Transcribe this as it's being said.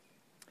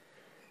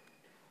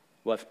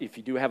Well, if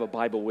you do have a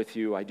Bible with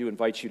you, I do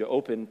invite you to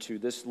open to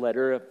this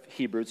letter of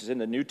Hebrews. It's in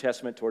the New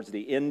Testament, towards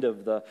the end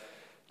of the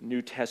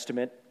New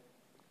Testament.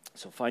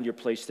 So find your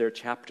place there,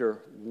 chapter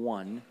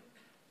 1.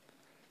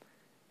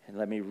 And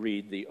let me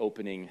read the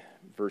opening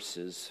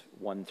verses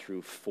 1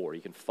 through 4.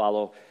 You can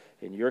follow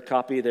in your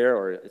copy there,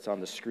 or it's on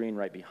the screen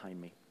right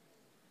behind me.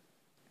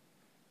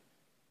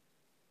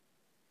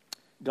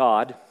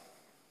 God,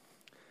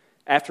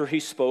 after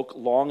he spoke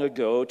long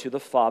ago to the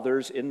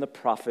fathers in the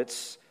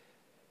prophets,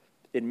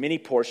 in many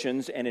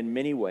portions and in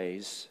many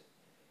ways,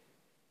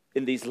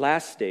 in these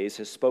last days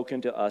has spoken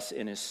to us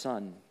in his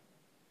Son,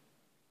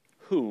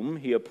 whom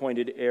he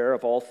appointed heir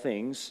of all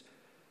things,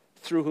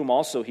 through whom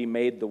also he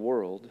made the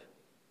world,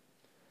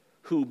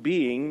 who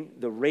being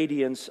the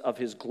radiance of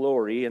his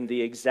glory and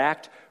the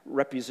exact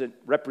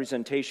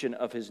representation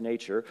of his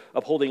nature,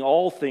 upholding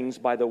all things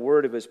by the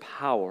word of his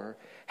power,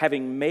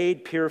 having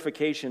made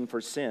purification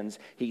for sins,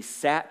 he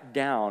sat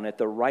down at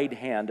the right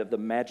hand of the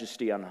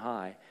majesty on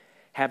high,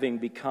 having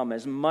become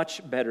as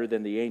much better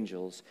than the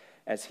angels,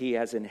 as he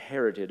has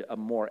inherited a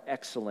more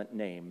excellent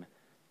name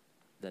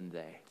than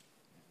they.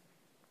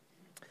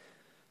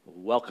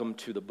 Welcome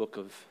to the book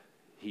of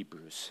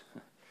Hebrews.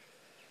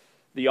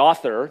 The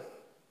author,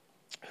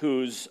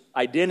 whose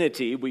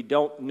identity we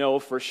don't know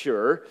for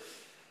sure,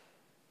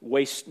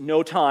 wastes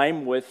no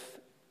time with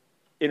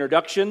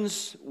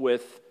introductions,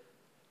 with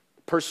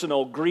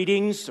personal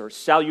greetings or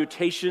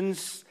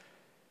salutations.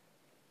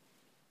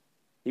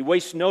 He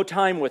wastes no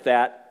time with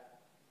that,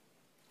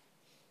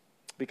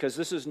 because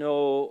this is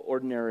no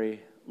ordinary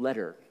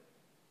letter.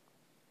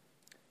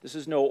 This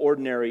is no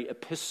ordinary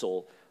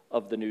epistle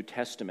of the New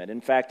Testament. In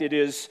fact, it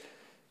is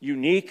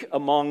unique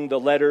among the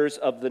letters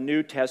of the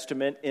New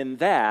Testament in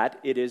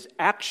that it is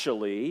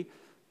actually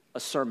a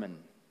sermon,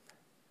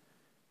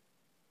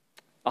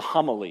 a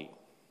homily.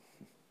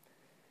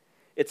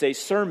 It's a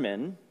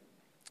sermon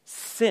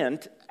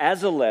sent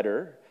as a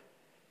letter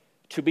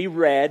to be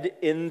read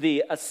in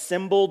the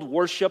assembled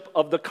worship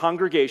of the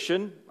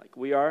congregation, like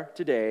we are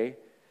today,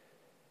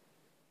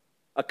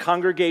 a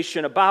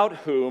congregation about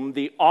whom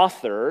the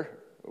author,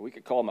 or we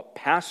could call him a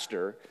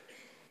pastor,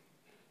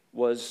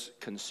 was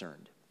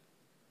concerned.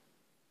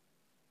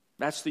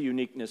 That's the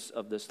uniqueness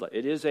of this letter.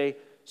 It is a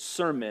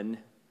sermon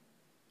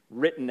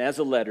written as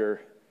a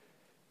letter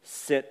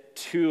sent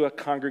to a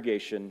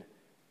congregation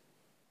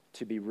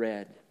to be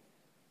read.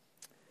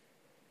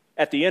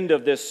 At the end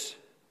of this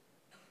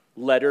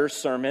letter,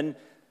 sermon,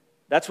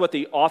 that's what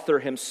the author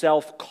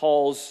himself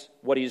calls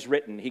what he's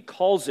written. He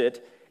calls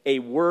it a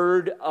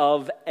word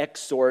of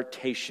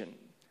exhortation.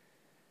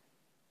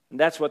 And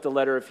that's what the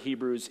letter of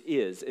Hebrews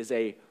is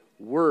a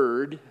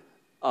word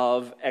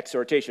of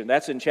exhortation.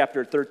 That's in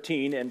chapter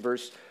 13 and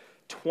verse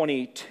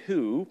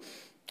 22,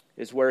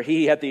 is where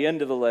he, at the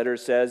end of the letter,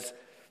 says,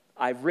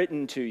 I've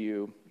written to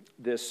you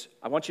this,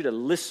 I want you to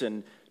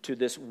listen to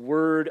this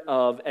word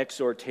of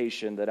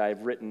exhortation that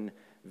I've written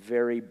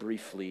very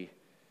briefly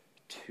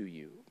to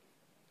you.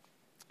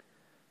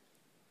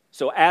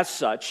 So as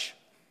such,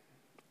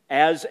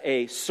 as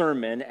a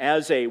sermon,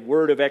 as a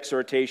word of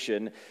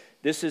exhortation,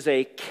 this is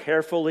a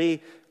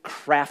carefully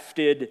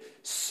crafted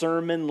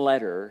sermon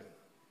letter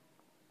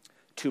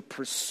to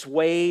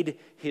persuade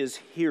his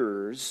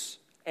hearers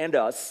and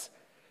us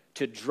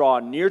to draw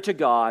near to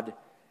God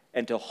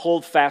and to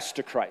hold fast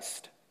to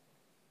Christ.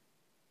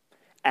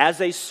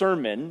 As a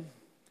sermon,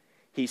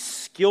 he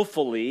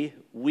skillfully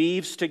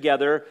weaves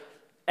together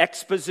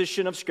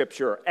exposition of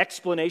Scripture,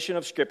 explanation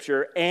of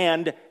Scripture,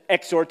 and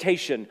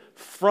exhortation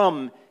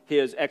from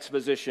his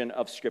exposition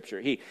of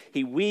Scripture.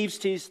 He weaves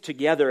these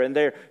together, and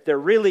they're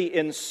really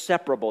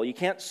inseparable. You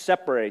can't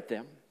separate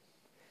them.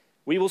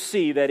 We will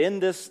see that in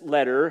this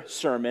letter,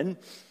 sermon,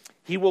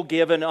 he will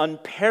give an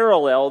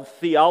unparalleled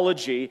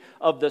theology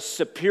of the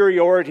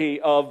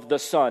superiority of the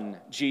Son,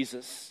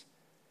 Jesus.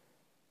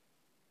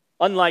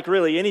 Unlike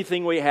really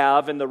anything we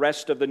have in the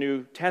rest of the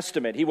New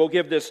Testament, he will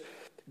give this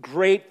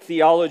great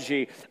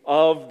theology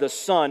of the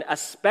Son,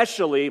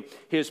 especially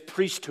his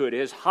priesthood,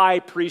 his high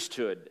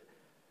priesthood.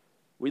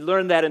 We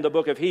learn that in the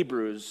book of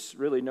Hebrews,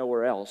 really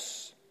nowhere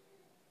else.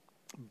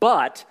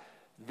 But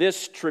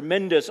this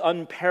tremendous,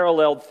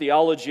 unparalleled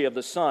theology of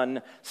the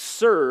Son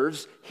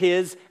serves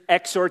his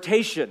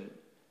exhortation.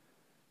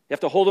 You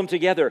have to hold them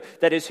together.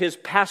 That is his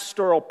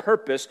pastoral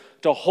purpose,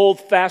 to hold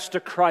fast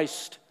to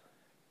Christ.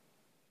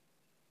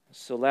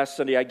 So last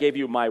Sunday I gave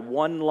you my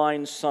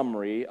one-line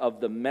summary of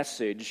the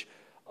message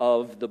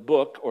of the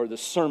book, or the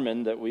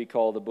sermon that we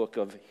call the book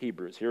of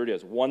Hebrews. Here it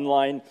is,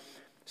 one-line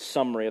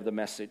summary of the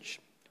message.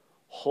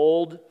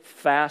 Hold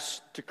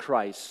fast to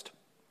Christ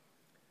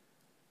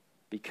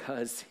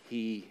because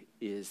he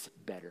is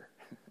better.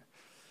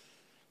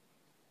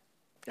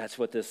 That's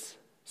what this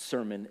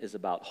sermon is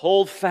about.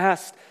 Hold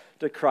fast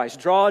to Christ.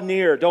 Draw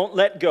near. Don't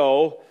let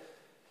go,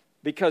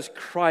 because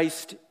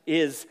Christ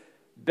is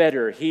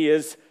better. He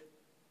is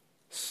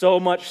so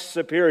much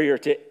superior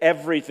to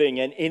everything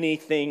and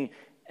anything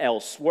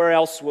else. Where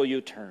else will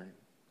you turn?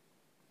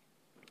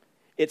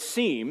 It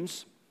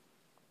seems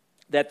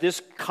that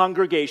this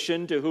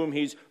congregation to whom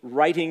he's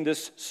writing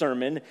this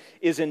sermon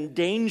is in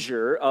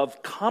danger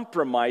of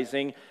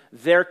compromising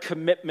their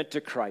commitment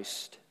to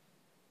Christ.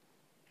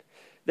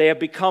 They have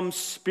become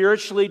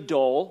spiritually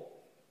dull,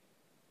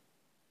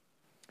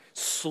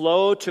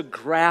 slow to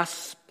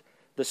grasp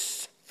the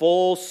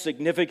full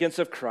significance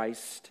of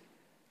Christ.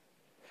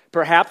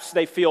 Perhaps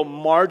they feel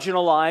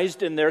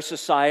marginalized in their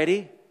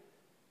society,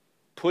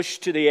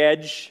 pushed to the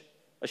edge,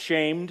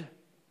 ashamed.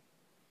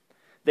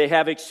 They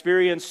have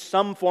experienced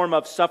some form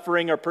of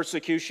suffering or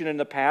persecution in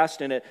the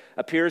past, and it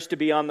appears to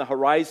be on the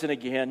horizon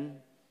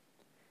again.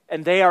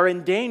 And they are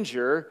in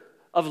danger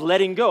of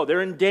letting go.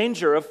 They're in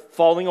danger of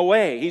falling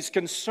away. He's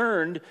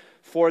concerned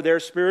for their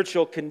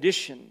spiritual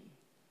condition.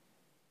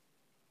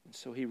 And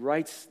so he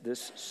writes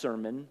this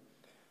sermon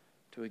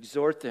to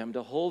exhort them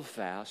to hold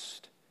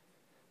fast,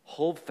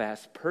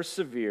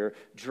 persevere,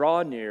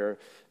 draw near,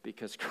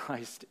 because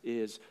Christ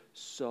is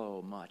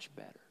so much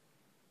better.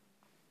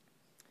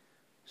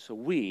 So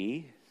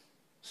we,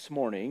 this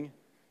morning,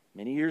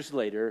 many years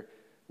later,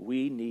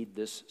 we need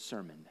this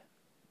sermon.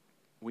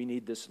 We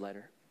need this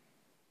letter.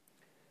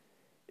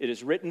 It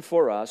is written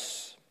for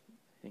us,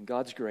 in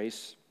God's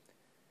grace,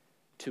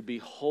 to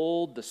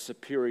behold the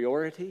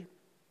superiority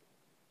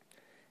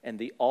and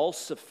the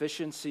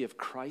all-sufficiency of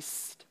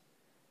Christ,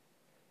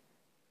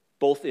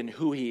 both in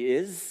who he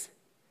is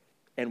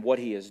and what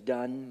he has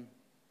done,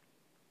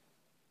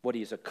 what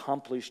he has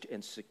accomplished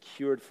and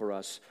secured for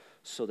us,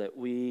 so that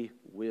we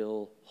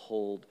will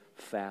hold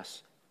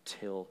fast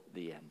till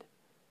the end.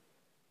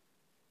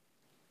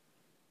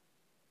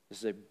 This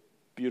is a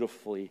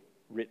beautifully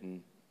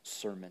written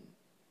sermon.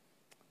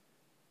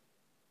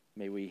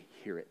 May we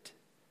hear it.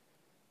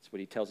 That's what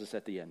he tells us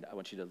at the end. I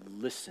want you to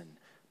listen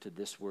to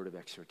this word of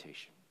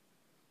exhortation.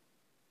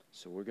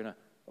 So we're going to,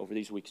 over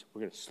these weeks,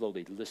 we're going to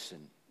slowly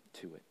listen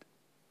to it.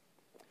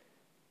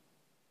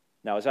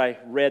 Now, as I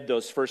read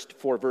those first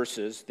 4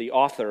 verses, the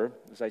author,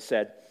 as I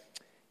said,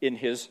 in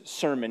his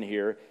sermon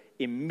here,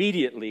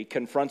 immediately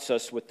confronts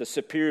us with the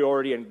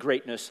superiority and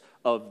greatness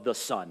of the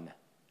Son,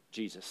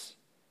 Jesus.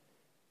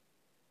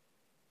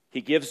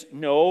 He gives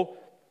no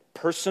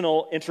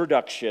personal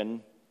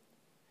introduction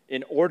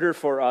in order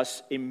for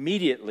us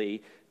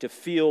immediately to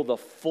feel the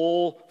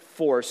full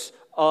force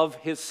of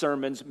his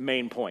sermon's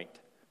main point,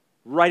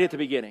 right at the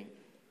beginning.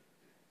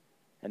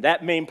 And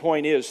that main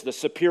point is the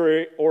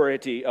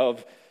superiority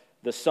of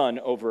the Son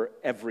over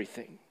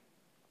everything.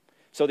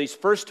 So these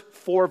first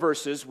 4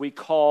 verses we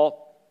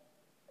call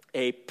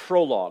a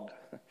prologue.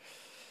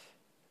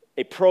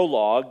 A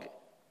prologue,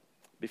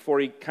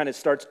 before he kind of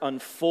starts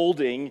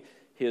unfolding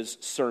his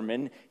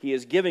sermon, he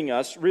is giving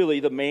us really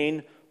the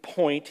main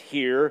point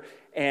here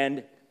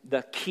and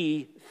the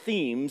key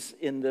themes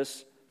in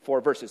this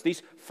 4 verses.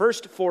 These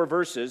first 4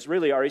 verses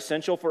really are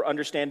essential for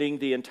understanding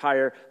the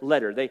entire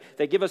letter.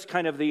 They give us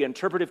kind of the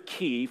interpretive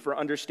key for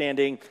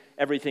understanding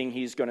everything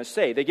he's going to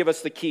say. They give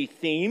us the key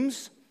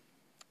themes: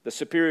 the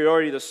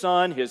superiority of the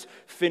Son, his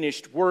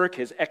finished work,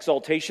 his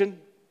exaltation.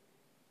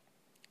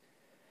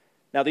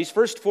 Now, these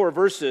first 4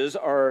 verses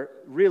are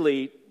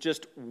really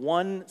just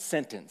one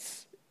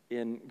sentence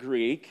in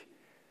Greek,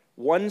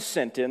 one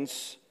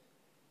sentence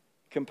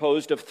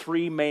composed of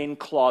 3 main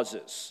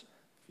clauses.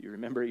 If you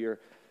remember your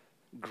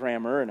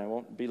grammar, and I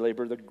won't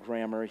belabor the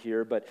grammar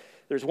here, but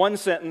there's one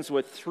sentence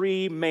with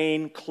 3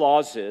 main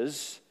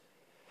clauses.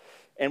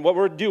 And what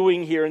we're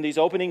doing here in these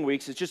opening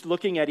weeks is just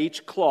looking at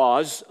each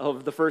clause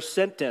of the first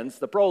sentence,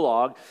 the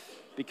prologue,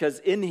 because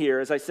in here,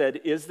 as I said,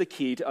 is the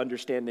key to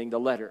understanding the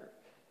letter.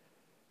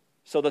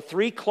 So the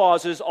 3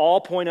 clauses all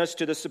point us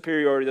to the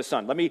superiority of the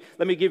Son. Let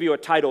me give you a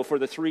title for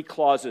the 3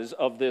 clauses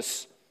of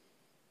this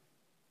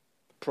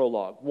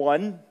prologue.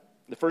 1,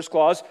 the first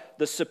clause,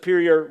 the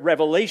superior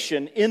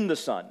revelation in the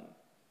Son.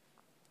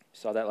 We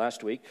saw that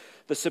last week.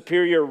 The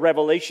superior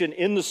revelation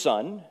in the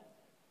Son.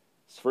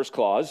 It's the first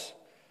clause.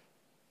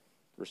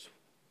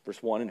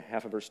 Verse 1 and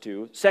half of verse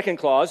 2. Second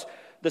clause,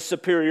 the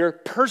superior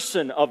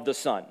person of the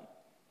Son.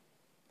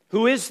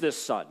 Who is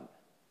this Son?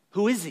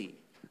 Who is he? That's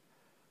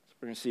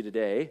what we're going to see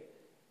today.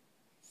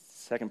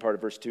 Second part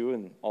of verse 2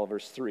 and all of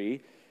verse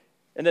 3.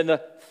 And then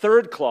the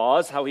third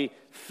clause, how he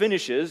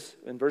finishes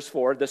in verse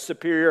 4, the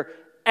superior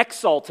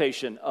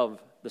exaltation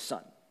of the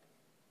Son.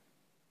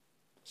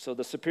 So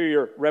the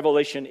superior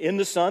revelation in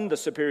the Son, the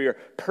superior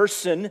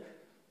person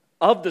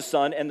of the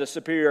Son, and the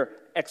superior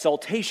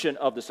exaltation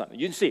of the Son.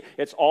 You can see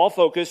it's all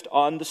focused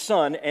on the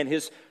Son and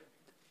his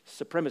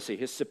supremacy,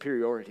 his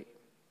superiority.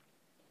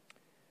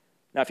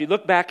 Now, if you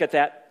look back at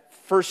that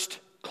first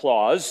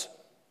clause,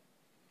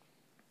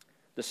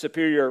 the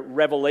superior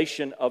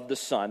revelation of the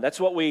Son, that's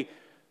what we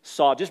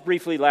saw just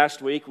briefly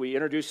last week. We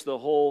introduced the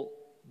whole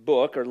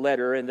book or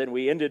letter, and then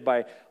we ended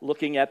by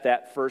looking at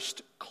that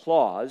first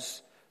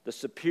clause, the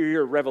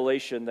superior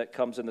revelation that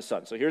comes in the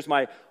Son. So here's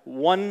my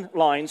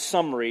one-line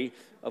summary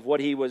of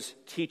what he was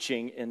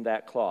teaching in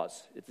that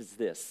clause. It is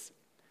this: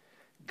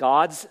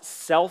 God's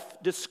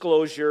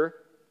self-disclosure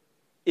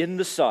in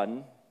the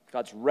Son,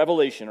 God's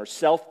revelation or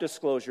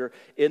self-disclosure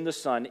in the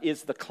Son,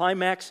 is the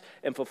climax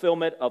and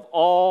fulfillment of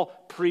all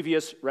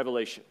previous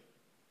revelation.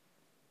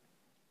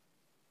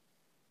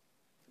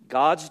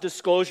 God's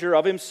disclosure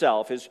of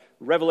himself, his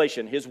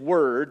revelation, his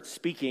word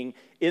speaking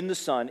in the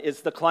Son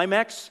is the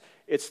climax.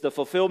 It's the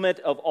fulfillment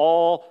of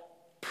all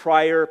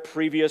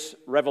previous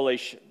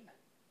revelation.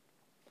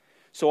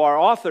 So our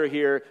author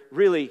here,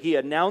 really, he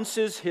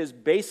announces his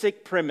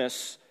basic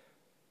premise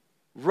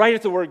right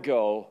at the word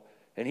go,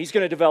 and he's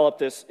going to develop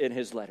this in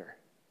his letter.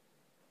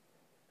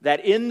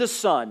 That in the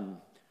Son,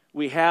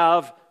 we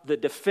have the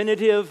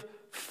definitive,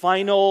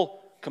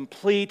 final,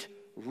 complete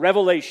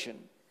revelation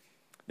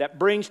that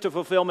brings to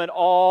fulfillment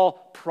all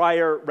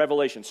prior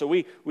revelation. So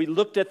we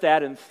looked at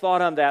that and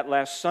thought on that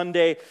last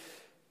Sunday.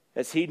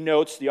 As he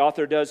notes, the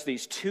author does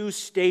these two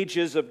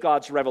stages of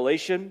God's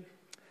revelation.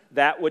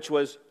 That which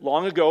was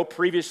long ago,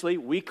 previously,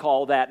 we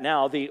call that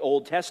now the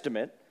Old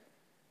Testament,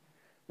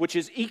 which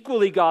is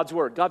equally God's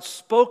word. God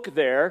spoke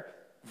there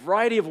a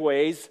variety of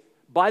ways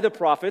by the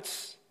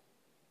prophets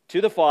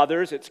to the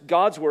fathers. It's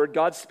God's word,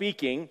 God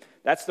speaking.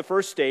 That's the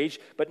first stage.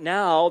 But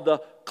now the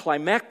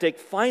climactic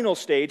final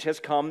stage has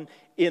come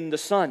in the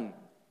Son.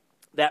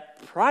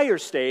 That prior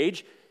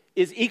stage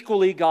is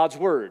equally God's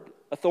word,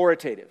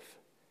 authoritative.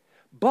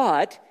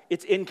 But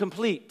it's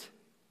incomplete.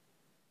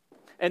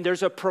 And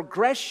there's a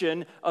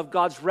progression of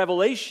God's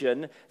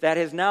revelation that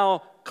has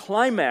now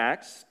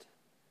climaxed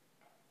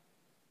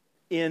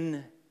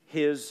in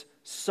his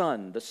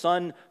Son. The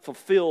Son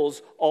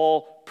fulfills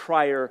all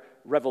prior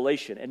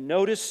revelation. And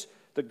notice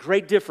the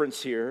great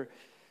difference here.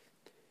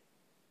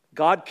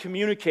 God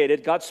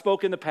communicated, God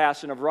spoke in the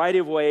past in a variety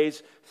of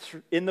ways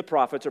in the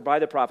prophets or by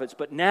the prophets,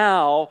 but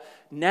now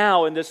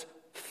in this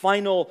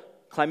final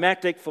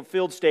climactic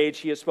fulfilled stage,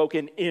 he has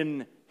spoken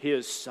in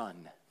his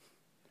Son.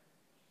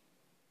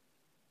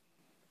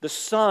 The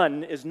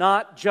Son is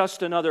not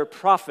just another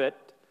prophet,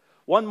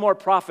 one more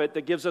prophet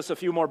that gives us a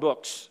few more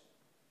books.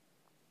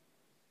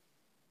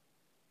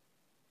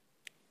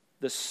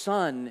 The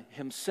Son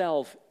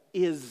himself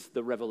is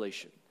the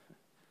revelation.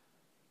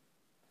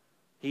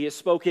 He has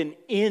spoken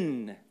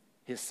in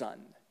his Son.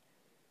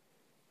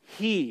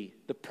 He,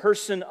 the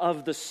person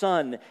of the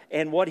Son,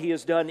 and what he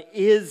has done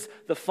is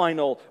the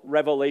final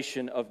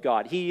revelation of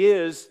God. He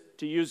is,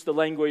 to use the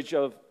language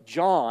of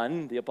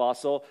John, the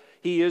apostle,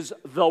 he is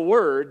the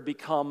Word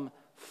become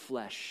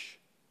flesh,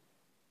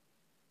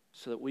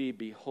 so that we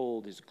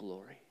behold his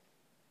glory.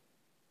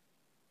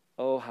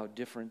 Oh, how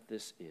different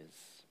this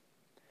is.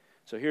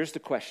 So here's the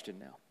question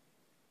now.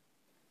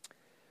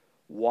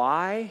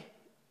 Why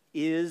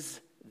is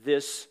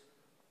this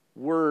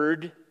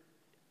word,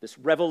 this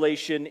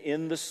revelation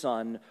in the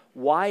Son,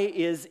 why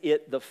is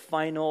it the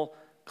final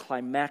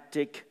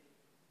climactic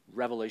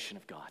revelation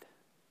of God?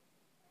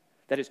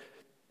 That is,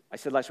 I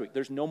said last week,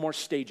 there's no more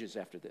stages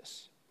after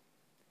this.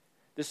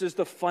 This is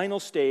the final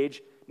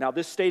stage. Now,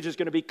 this stage is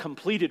going to be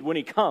completed when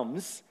he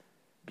comes,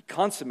 be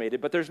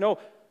consummated, but there's no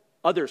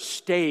other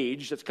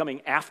stage that's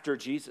coming after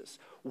Jesus.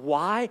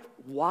 Why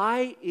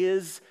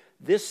is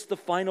this the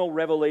final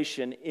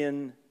revelation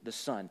in the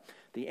Son?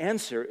 The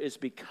answer is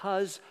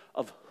because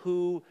of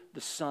who the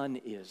Son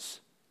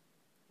is.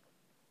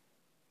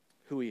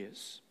 Who he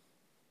is.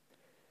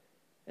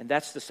 And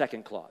that's the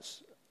second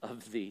clause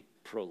of the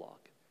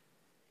prologue.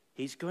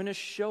 He's going to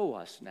show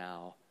us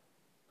now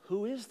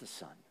who is the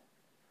Son.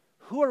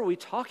 Who are we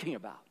talking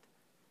about?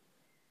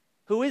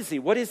 Who is he?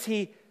 What is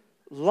he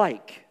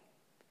like?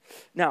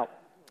 Now,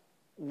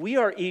 we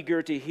are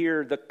eager to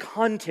hear the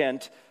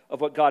content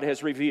of what God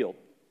has revealed.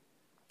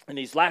 In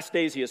these last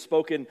days, he has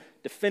spoken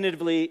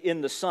definitively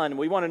in the Son.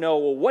 We want to know,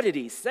 well, what did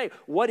he say?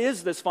 What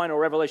is this final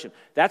revelation?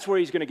 That's where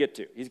he's going to get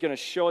to. He's going to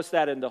show us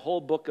that in the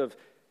whole book of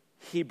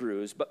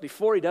Hebrews. But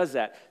before he does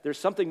that, there's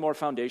something more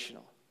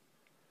foundational.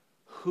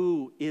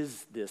 Who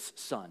is this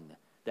Son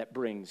that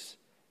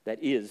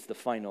is the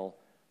final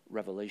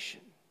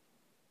revelation?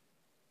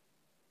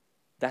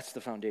 That's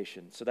the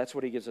foundation. So that's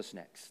what he gives us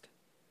next.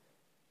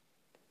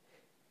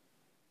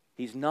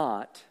 He's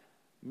not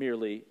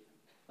merely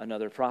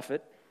another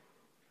prophet,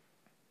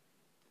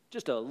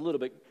 just a little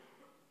bit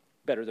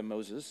better than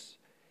Moses.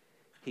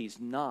 He's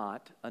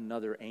not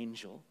another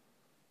angel.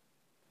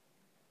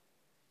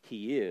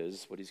 He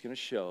is, what he's going to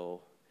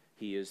show,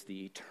 he is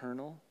the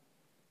eternal,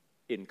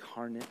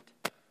 incarnate,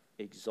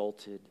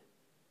 exalted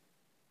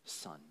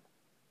Son.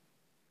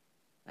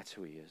 That's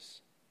who he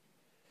is.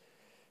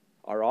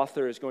 Our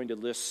author is going to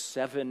list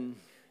 7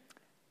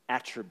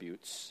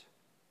 attributes,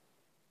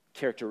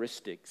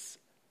 characteristics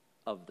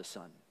of the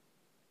Son.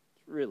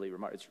 It's really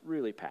remarkable. It's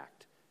really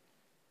packed.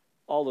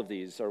 All of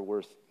these are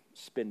worth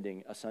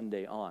spending a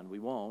Sunday on. We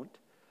won't,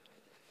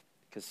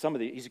 because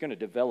he's going to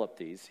develop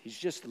these. He's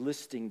just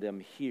listing them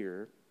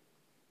here,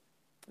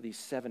 these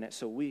 7,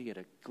 so we get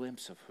a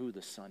glimpse of who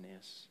the Son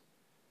is.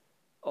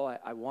 Oh,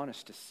 I want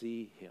us to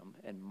see him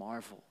and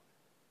marvel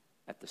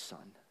at the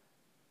Son.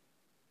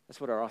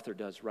 That's what our author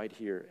does right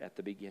here at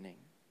the beginning.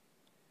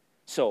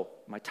 So,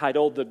 my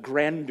title, The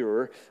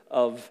Grandeur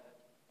of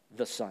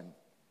the Son.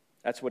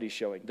 That's what he's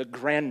showing. The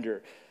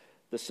grandeur,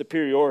 the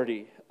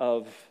superiority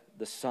of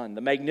the Son,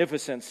 the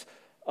magnificence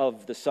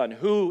of the Son.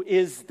 Who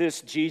is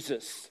this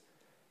Jesus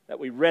that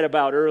we read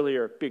about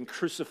earlier, being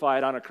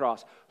crucified on a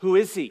cross? Who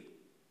is he?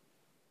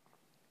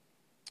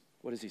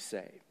 What does he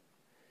say?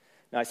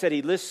 Now, I said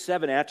he lists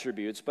 7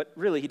 attributes, but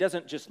really he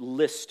doesn't just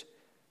list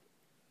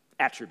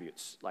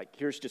attributes, like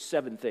here's just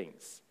 7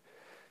 things.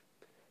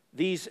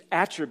 These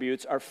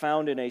attributes are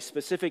found in a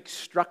specific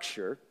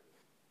structure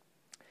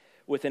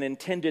with an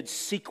intended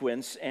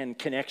sequence and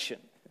connection.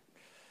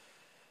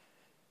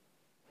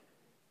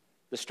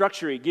 The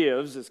structure he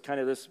gives is kind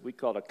of this, we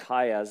call it a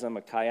chiasm,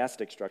 a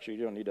chiastic structure.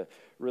 You don't need to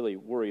really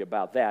worry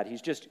about that.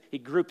 He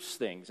groups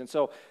things. And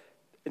so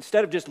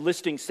instead of just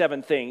listing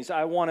 7 things,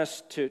 I want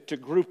us to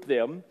group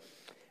them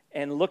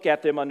and look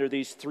at them under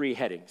these 3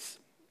 headings.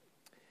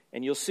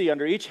 And you'll see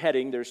under each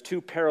heading there's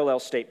 2 parallel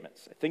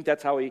statements. I think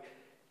that's how he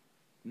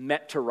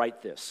meant to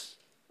write this.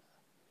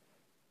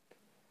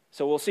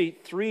 So we'll see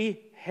 3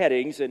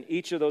 headings, and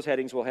each of those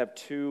headings will have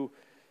two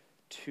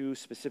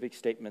specific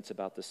statements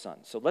about the Son.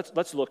 So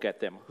let's look at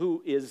them.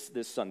 Who is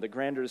this Son? The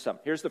grandeur of the Son.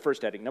 Here's the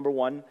first heading. Number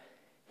 1,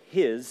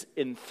 his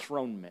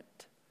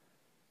enthronement.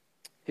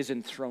 His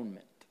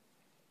enthronement.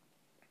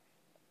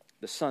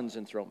 The Son's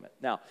enthronement.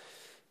 Now,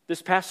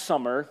 this past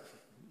summer,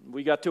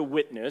 we got to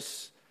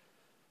witness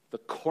the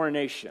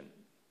coronation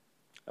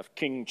of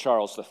King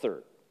Charles III. I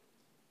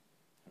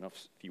don't know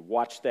if you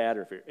watched that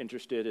or if you're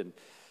interested in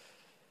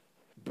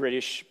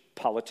British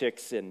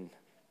politics and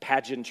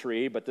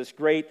pageantry, but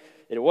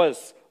it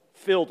was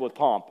filled with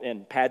pomp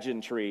and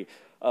pageantry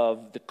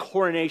of the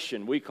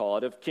coronation, we call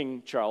it, of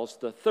King Charles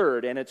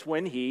III, and it's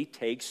when he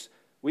takes,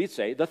 we'd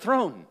say, the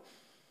throne.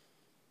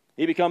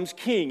 He becomes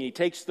king, he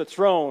takes the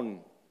throne,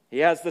 he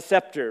has the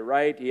scepter,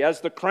 right? He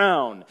has the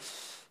crown,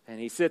 and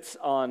he sits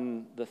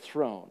on the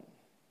throne.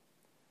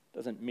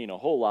 Doesn't mean a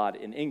whole lot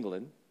in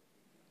England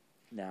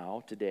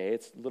now, today,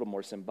 it's a little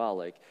more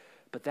symbolic,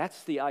 but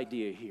that's the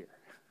idea here.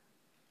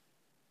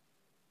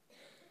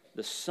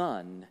 The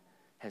Son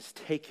has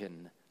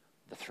taken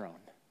the throne.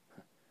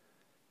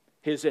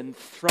 His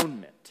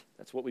enthronement,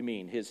 that's what we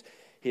mean.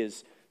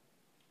 His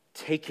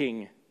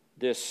taking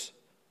this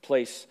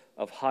place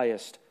of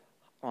highest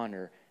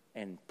honor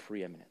and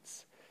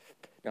preeminence.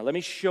 Now let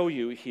me show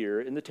you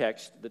here in the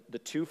text the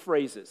 2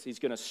 phrases. He's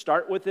going to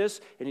start with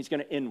this and he's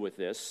going to end with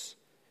this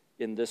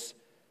in this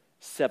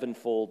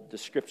 7-fold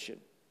description.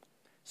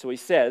 So he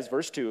says,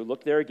 verse 2,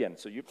 look there again.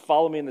 So you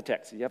follow me in the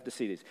text. You have to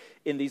see these.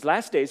 In these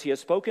last days, he has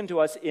spoken to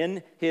us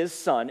in his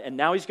Son, and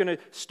now he's going to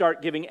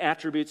start giving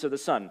attributes of the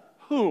Son.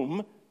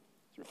 Whom,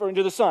 referring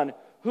to the Son,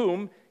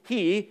 whom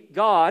he,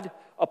 God,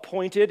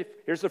 appointed,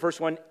 here's the first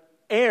one,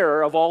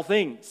 heir of all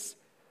things.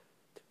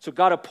 So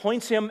God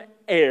appoints him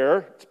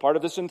heir. It's part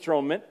of this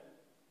enthronement.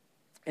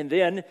 And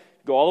then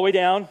go all the way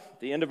down,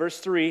 the end of verse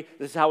 3.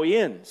 This is how he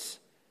ends.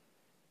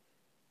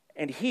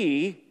 And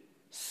he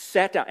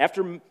sat down,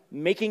 after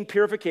making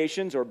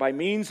purifications, or by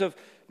means of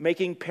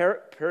making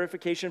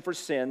purification for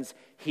sins,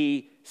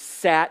 he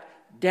sat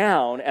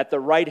down at the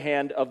right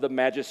hand of the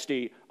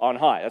majesty on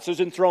high. That's his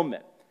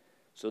enthronement.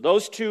 So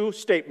those 2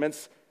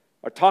 statements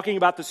are talking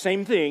about the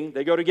same thing.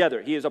 They go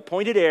together. He is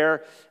appointed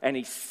heir, and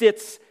he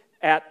sits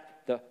at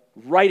the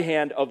right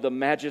hand of the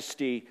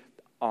majesty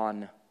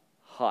on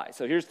high.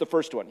 So here's the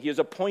first one. He is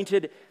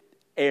appointed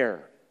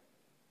heir.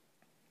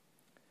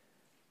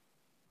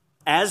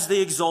 As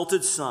the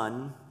exalted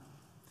Son,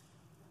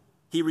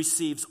 he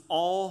receives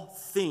all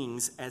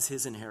things as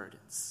his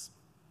inheritance.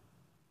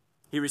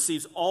 He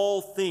receives all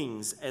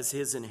things as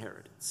his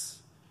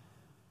inheritance.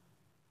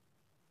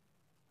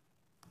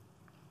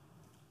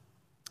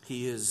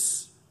 He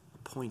is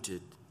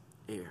appointed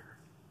heir.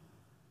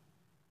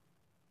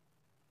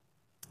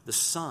 The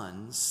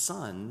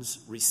sons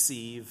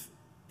receive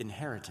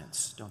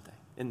inheritance, don't they?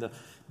 In the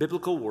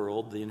biblical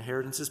world, the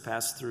inheritance is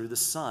passed through the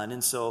Son,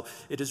 and so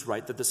it is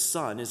right that the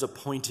Son is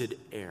appointed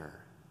heir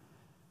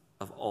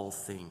of all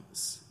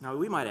things. Now,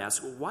 we might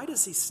ask, well, why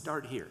does he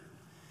start here?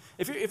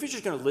 If you're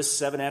just going to list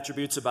 7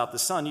 attributes about the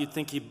Son, you'd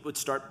think he would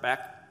start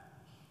back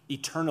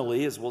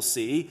eternally, as we'll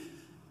see,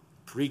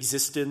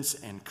 pre-existence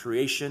and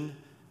creation.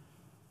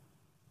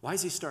 Why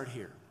does he start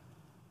here?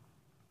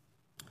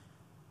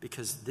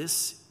 Because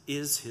this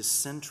is his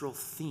central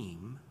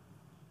theme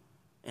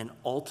and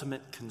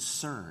ultimate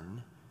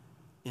concern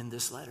in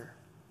this letter.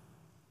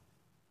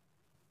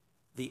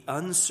 The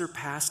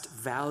unsurpassed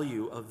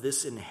value of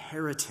this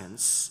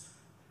inheritance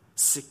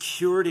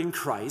secured in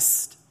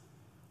Christ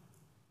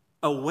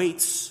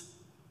awaits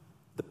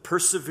the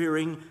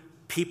persevering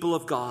people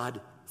of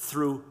God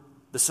through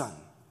the Son.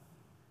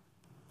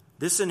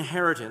 This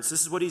inheritance,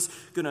 this is what he's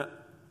going to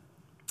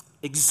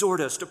exhort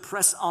us to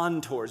press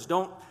on towards.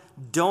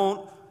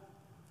 Don't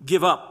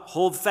give up.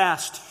 Hold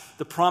fast.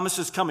 The promise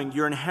is coming.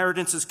 Your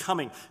inheritance is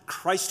coming.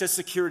 Christ has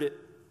secured it.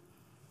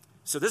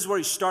 So this is where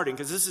he's starting,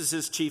 because this is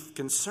his chief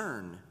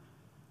concern.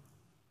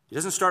 He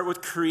doesn't start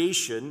with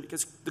creation,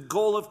 because the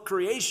goal of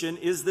creation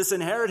is this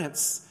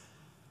inheritance.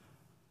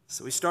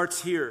 So he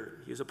starts here.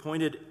 He is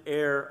appointed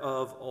heir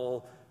of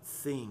all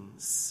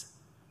things.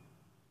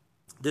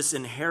 This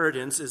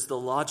inheritance is the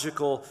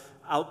logical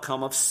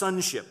outcome of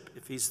sonship.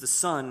 If he's the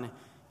son,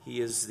 he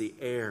is the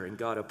heir, and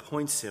God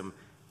appoints him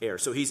heir.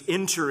 So he's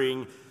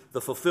entering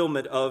the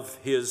fulfillment of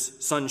his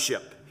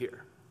sonship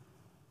here.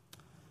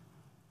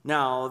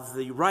 Now,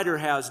 the writer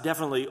has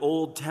definitely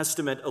Old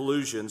Testament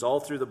allusions. All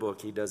through the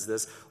book he does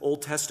this.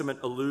 Old Testament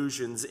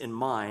allusions in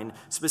mind.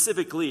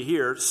 Specifically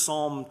here,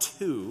 Psalm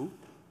 2,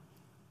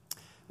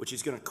 which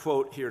he's going to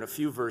quote here in a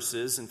few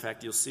verses. In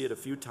fact, you'll see it a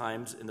few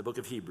times in the book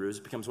of Hebrews.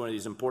 It becomes one of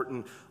these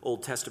important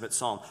Old Testament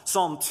psalms.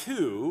 Psalm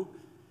 2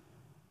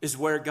 is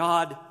where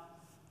God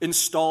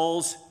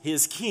installs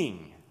his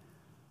king.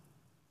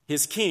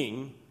 His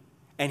king,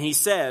 and he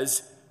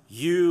says,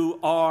 "You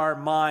are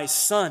my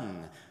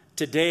son.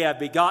 Today I've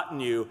begotten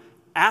you.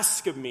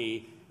 Ask of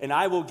me, and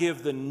I will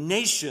give the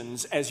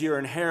nations as your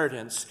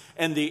inheritance,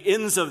 and the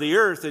ends of the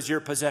earth as your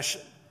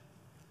possession."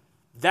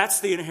 That's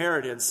the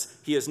inheritance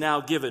he has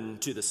now given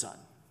to the Son.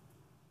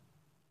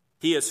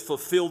 He has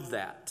fulfilled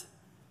that.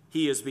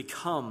 He has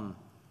become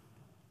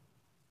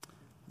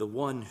the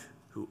one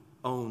who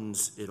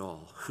owns it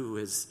all, who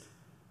is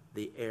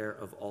the heir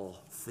of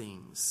all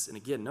things. And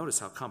again, notice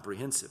how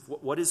comprehensive.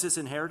 What is his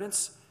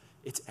inheritance?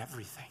 It's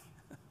everything.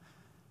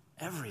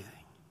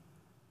 Everything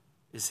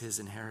is his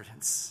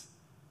inheritance.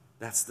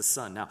 That's the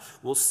Son. Now,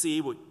 we'll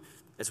see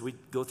as we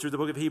go through the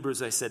book of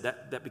Hebrews, I said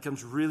that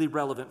becomes really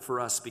relevant for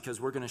us because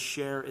we're going to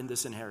share in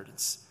this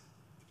inheritance.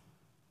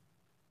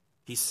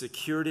 He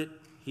secured it.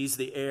 He's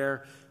the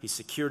heir. He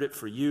secured it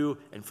for you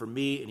and for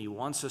me, and he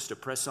wants us to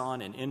press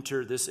on and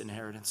enter this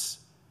inheritance.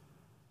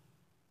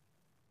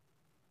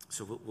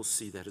 So we'll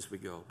see that as we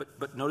go.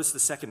 But notice the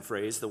second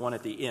phrase, the one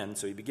at the end.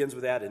 So he begins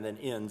with that and then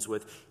ends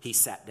with, he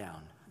sat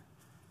down,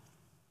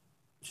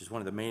 which is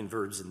one of the main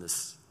verbs in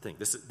this thing.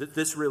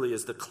 This really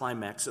is the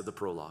climax of the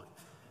prologue.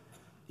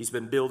 He's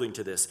been building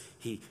to this.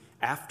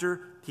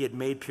 After he had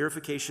made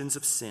purifications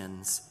of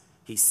sins,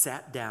 he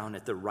sat down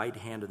at the right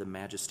hand of the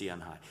Majesty on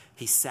high.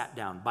 He sat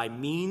down. By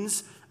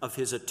means of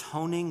his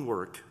atoning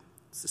work,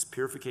 it's this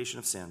purification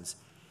of sins,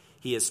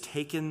 he has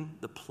taken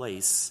the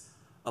place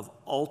of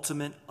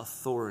ultimate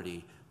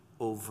authority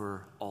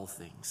over all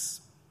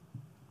things.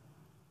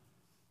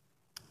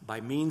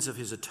 By means of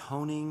his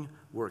atoning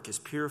work, his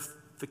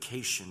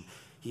purification,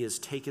 he has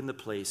taken the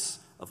place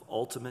of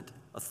ultimate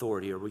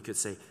authority, or we could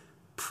say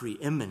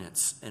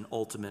preeminence and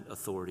ultimate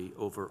authority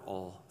over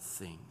all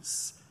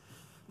things.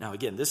 Now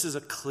again, this is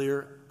a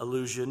clear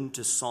allusion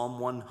to Psalm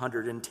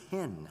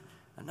 110,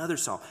 another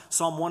psalm.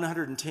 Psalm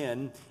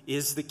 110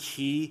 is the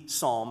key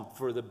psalm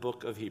for the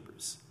book of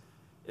Hebrews.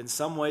 In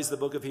some ways, the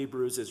book of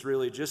Hebrews is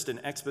really just an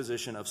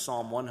exposition of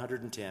Psalm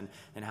 110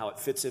 and how it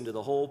fits into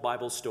the whole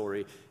Bible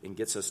story and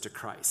gets us to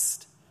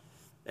Christ.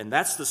 And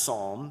that's the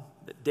psalm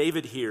that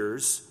David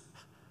hears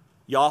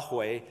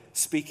Yahweh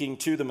speaking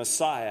to the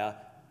Messiah,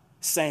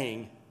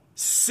 saying,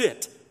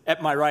 "Sit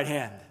at my right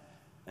hand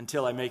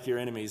until I make your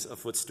enemies a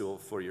footstool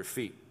for your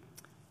feet."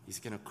 He's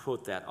going to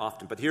quote that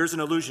often, but here's an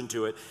allusion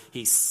to it.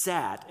 He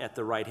sat at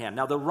the right hand.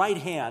 Now, the right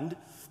hand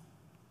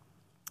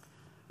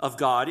of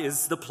God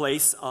is the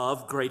place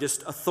of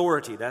greatest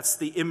authority. That's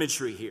the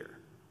imagery here.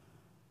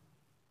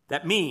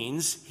 That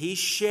means he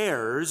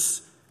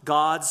shares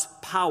God's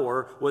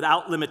power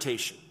without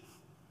limitation.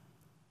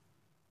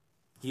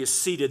 He is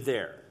seated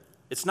there.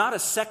 It's not a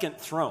second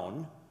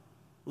throne,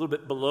 a little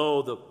bit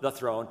below the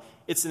throne.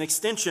 It's an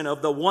extension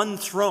of the one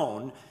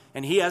throne,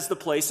 and he has the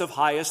place of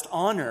highest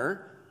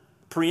honor,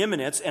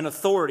 preeminence, and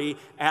authority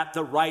at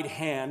the right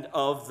hand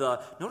of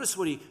notice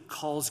what he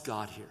calls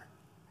God here.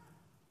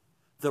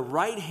 The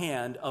right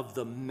hand of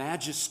the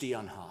Majesty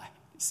on high.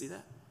 You see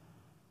that?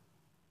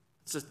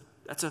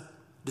 That's a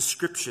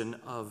description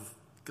of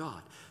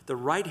God. The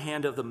right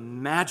hand of the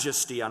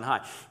Majesty on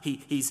high.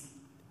 He's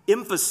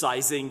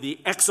emphasizing the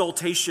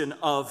exaltation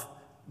of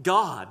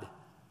God.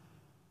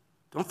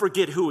 Don't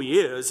forget who he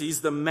is.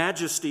 He's the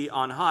Majesty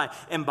on high.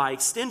 And by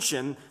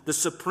extension, the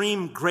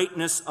supreme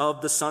greatness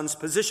of the Son's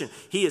position.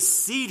 He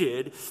is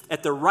seated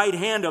at the right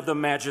hand of the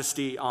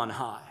Majesty on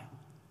high.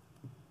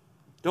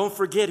 Don't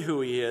forget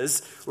who he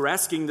is. We're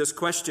asking this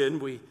question.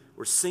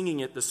 We're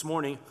singing it this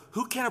morning.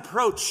 Who can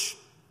approach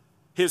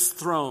his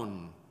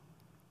throne?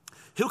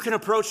 Who can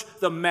approach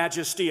the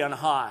Majesty on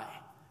high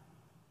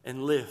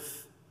and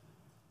live?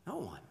 No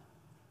one.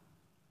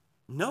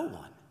 No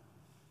one.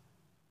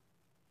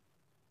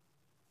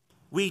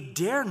 We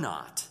dare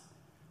not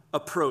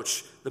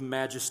approach the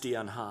Majesty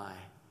on high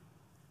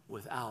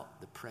without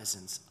the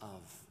presence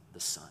of the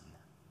Son.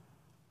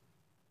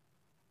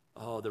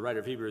 Oh, the writer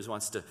of Hebrews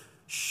wants to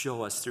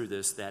show us through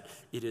this that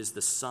it is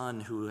the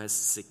Son who has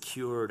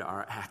secured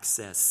our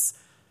access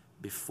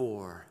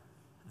before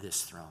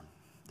this throne,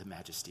 the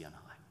Majesty on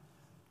high.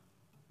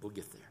 We'll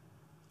get there.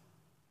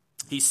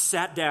 He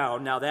sat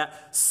down. Now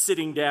that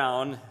sitting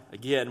down,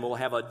 again, will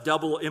have a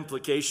double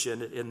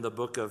implication in the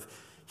book of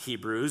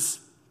Hebrews.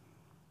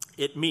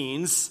 It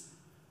means,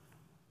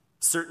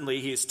 certainly,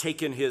 he has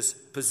taken his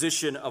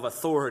position of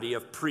authority,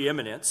 of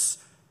preeminence.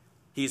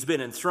 He's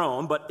been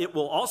enthroned, but it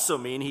will also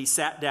mean he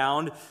sat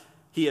down.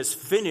 He has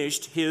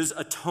finished his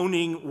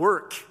atoning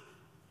work.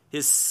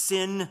 His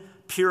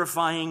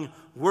sin-purifying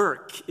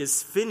work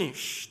is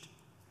finished.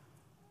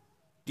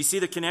 you see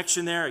the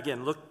connection there?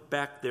 Again, look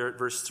back there at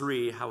verse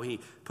 3, how he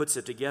puts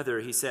it together.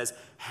 He says,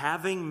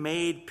 having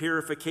made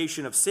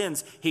purification of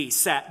sins, he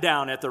sat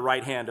down at the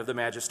right hand of the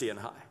Majesty on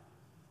high.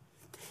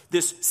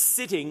 This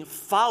sitting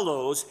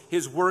follows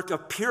his work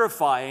of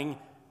purifying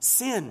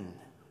sin.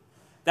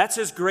 That's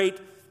his great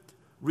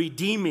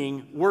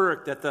redeeming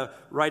work that the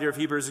writer of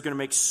Hebrews is going to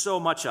make so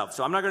much of.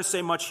 So I'm not going to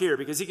say much here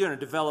because he's going to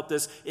develop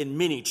this in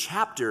many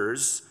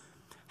chapters,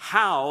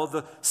 how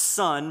the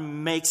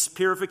Son makes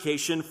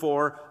purification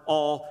for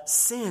all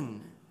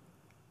sin.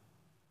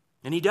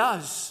 And he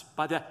does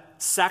by the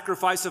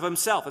sacrifice of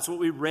himself. That's what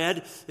we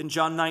read in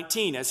John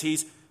 19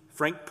 as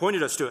Frank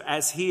pointed us to,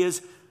 as he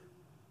is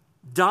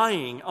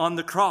dying on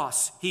the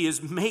cross. He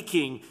is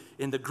making,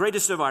 in the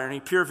greatest of irony,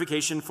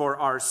 purification for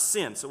our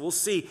sins. So we'll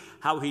see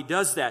how he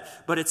does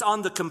that. But it's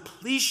on the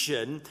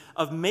completion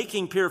of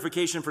making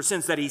purification for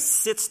sins that he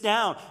sits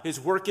down. His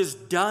work is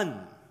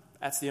done.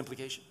 That's the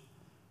implication.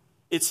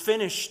 It's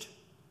finished.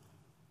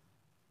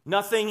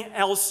 Nothing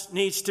else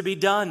needs to be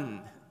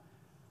done.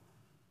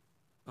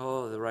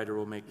 Oh, the writer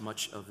will make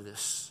much of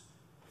this.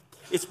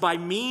 It's by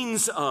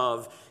means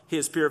of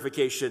his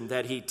purification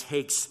that he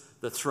takes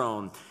the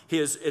throne.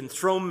 His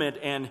enthronement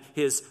and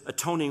his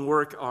atoning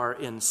work are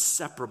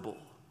inseparable.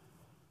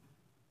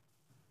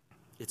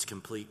 It's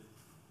complete.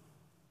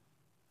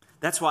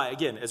 That's why,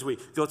 again, as we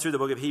go through the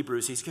book of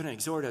Hebrews, he's going to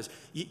exhort us.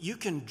 You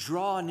can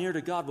draw near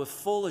to God with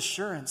full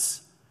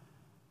assurance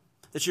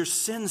that your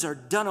sins are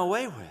done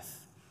away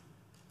with.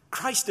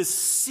 Christ is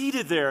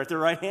seated there at the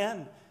right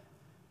hand.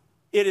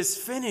 It is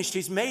finished.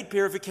 He's made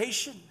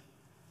purification.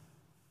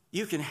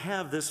 You can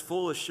have this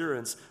full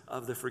assurance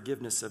of the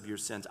forgiveness of your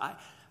sins.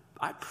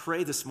 I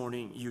pray this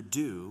morning you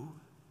do,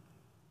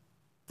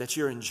 that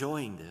you're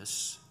enjoying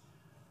this.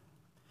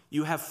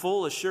 You have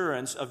full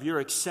assurance of your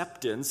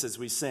acceptance, as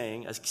we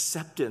sang,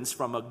 acceptance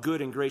from a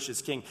good and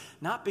gracious King,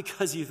 not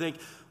because you think,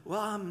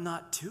 well, I'm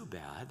not too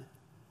bad.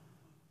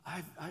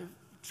 I've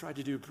tried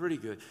to do pretty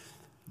good.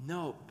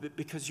 No,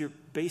 because you're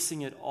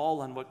basing it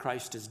all on what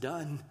Christ has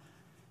done.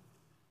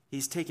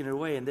 He's taken it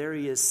away, and there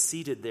he is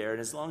seated there. And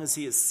as long as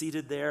he is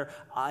seated there,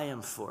 I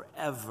am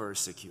forever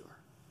secure.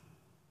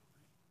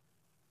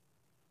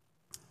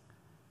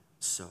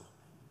 So,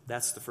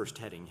 that's the first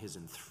heading, his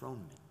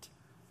enthronement.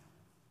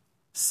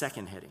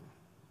 Second heading,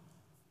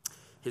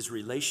 his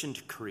relation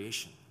to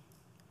creation.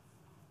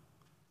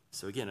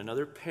 So again,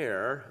 another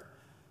pair.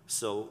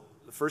 So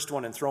the first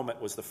one,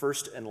 enthronement, was the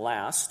first and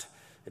last.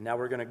 And now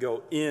we're going to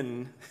go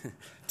in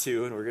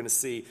to, and we're going to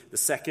see the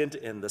second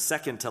and the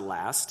second to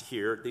last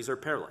here. These are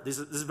parallel. This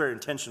is a very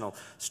intentional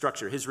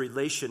structure. His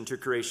relation to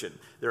creation.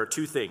 There are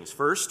two things.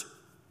 First,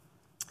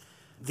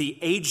 the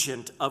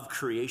agent of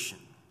creation.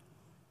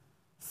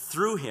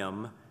 Through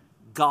him,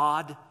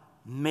 God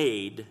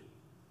made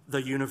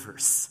the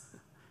universe.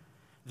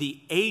 The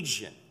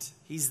agent.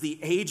 He's the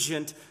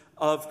agent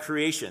of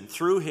creation.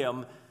 Through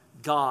him,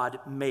 God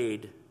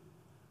made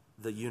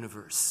the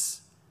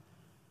universe.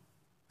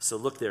 So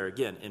look there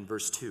again in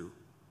verse 2.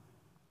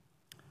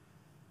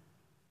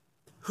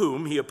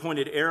 Whom he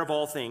appointed heir of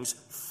all things,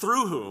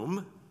 through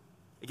whom,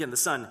 again the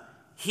Son,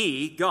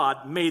 he,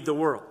 God, made the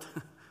world.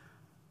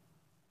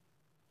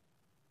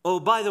 Oh,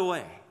 by the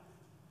way,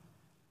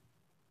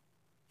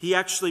 he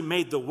actually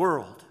made the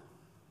world,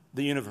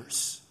 the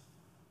universe.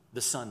 The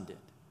Son did.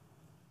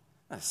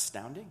 That's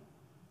astounding.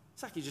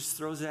 It's like he just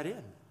throws that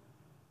in.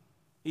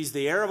 He's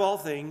the heir of all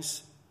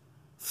things,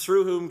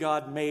 through whom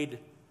God made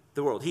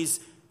the world. He's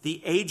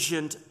the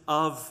agent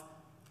of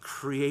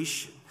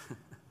creation.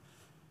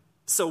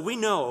 So we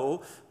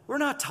know we're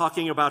not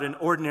talking about an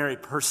ordinary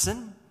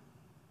person.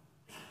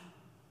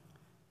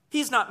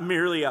 He's not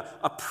merely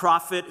a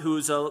prophet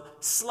who's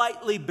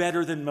slightly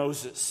better than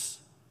Moses.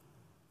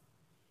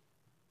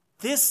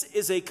 This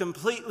is a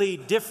completely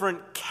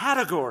different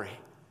category.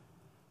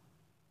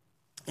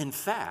 In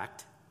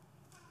fact,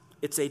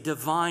 it's a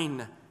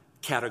divine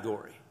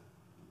category.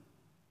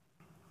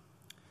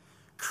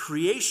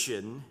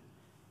 Creation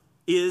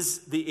is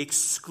the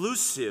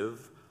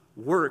exclusive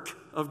work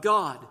of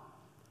God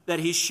that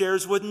he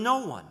shares with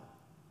no one.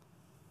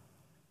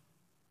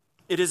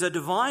 It is a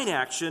divine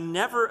action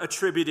never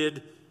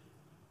attributed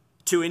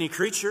to any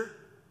creature.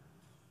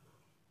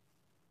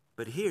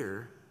 But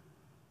here,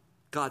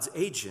 God's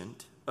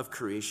agent of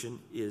creation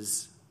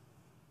is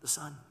the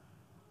Son.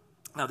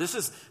 Now, this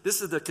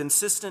is the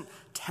consistent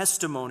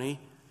testimony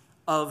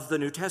of the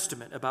New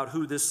Testament about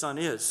who this Son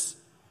is.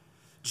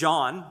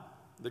 John,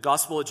 the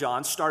Gospel of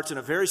John, starts in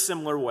a very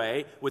similar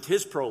way with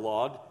his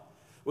prologue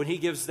when he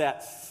gives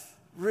that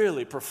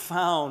really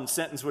profound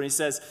sentence when he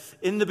says,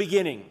 in the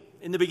beginning,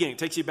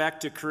 takes you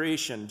back to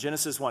creation,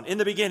 Genesis 1. In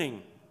the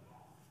beginning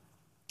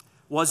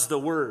was the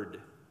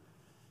Word,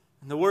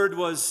 and the Word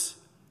was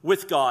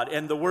with God,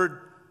 and the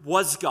Word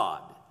was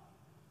God.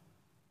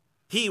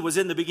 He was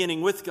in the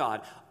beginning with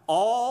God.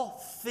 All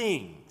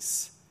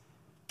things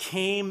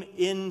came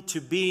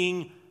into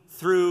being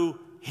through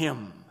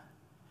him.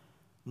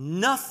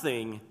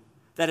 Nothing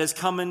that has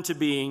come into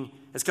being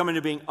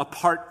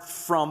apart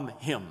from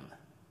him.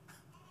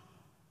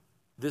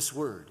 This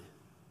Word,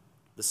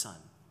 the Son.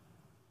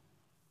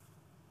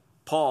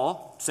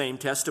 Paul, same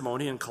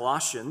testimony in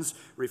Colossians,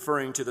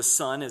 referring to the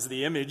Son as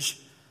the image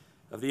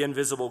of the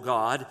invisible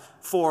God.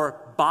 For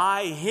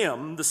by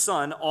him, the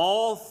Son,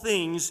 all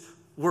things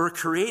were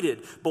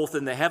created, both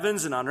in the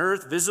heavens and on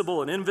earth,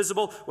 visible and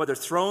invisible, whether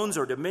thrones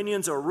or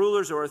dominions or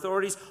rulers or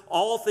authorities.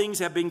 All things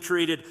have been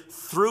created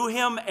through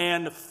him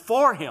and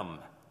for him.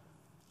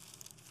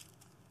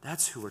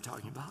 That's who we're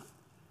talking about.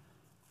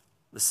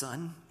 The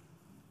Son,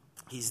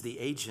 he's the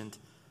agent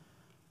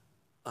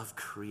of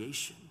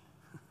creation.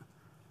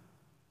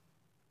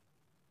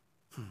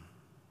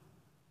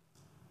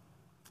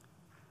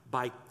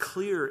 By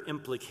clear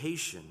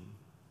implication,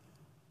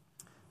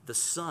 the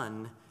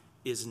Son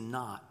is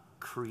not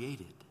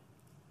created.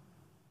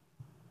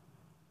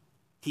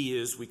 He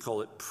is, we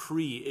call it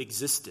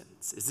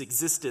pre-existence. His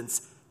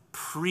existence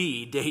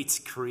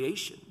predates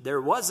creation. There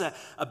was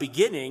a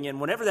beginning, and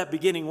whenever that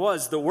beginning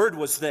was, the Word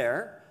was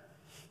there.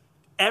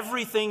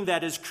 Everything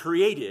that is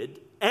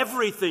created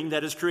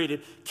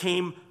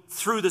came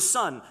through the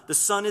Son. The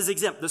Son is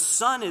exempt. The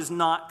Son is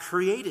not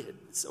created.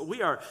 So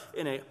we are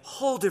in a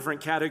whole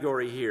different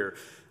category here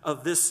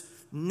of this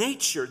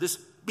nature, this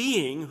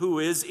being who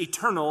is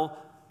eternal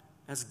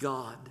as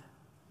God.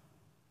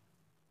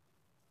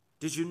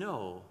 Did you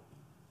know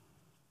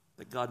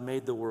that God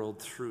made the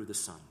world through the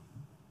Son?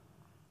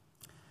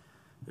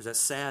 There's that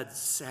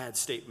sad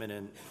statement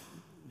in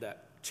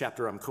that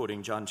chapter I'm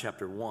quoting, John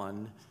chapter 1,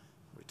 where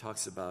he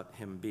talks about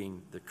him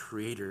being the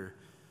creator,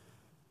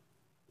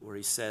 where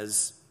he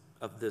says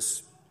of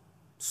this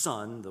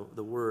Son,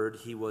 the Word,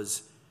 he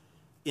was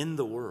in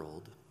the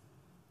world,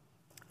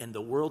 and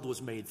the world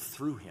was made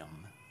through him,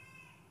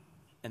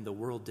 and the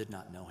world did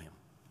not know him.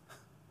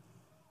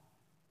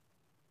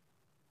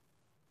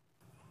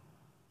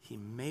 He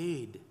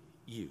made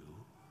you,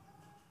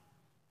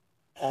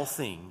 all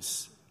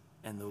things,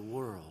 and the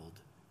world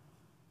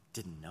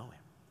didn't know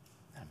him.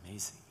 Isn't that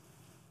amazing?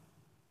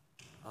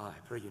 Oh,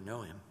 I pray you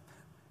know him.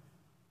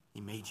 He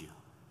made you.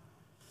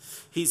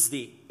 He's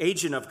the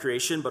agent of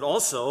creation, but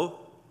also,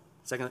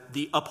 second,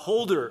 the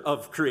upholder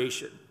of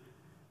creation.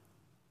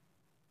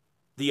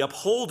 The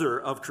upholder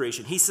of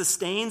creation. He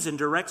sustains and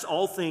directs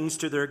all things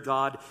to their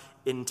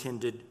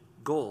God-intended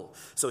goal.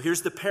 So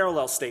here's the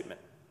parallel statement.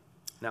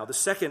 Now, the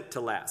second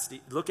to last.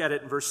 Look at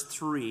it in verse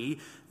 3,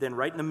 then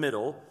right in the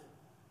middle,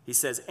 he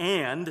says,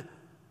 and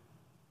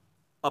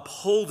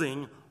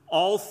upholding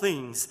all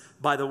things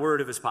by the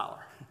word of his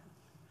power.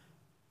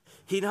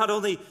 He not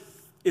only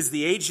is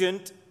the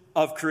agent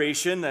of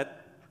creation,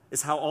 that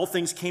is how all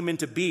things came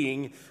into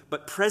being,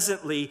 but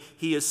presently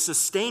he is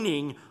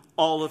sustaining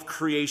all of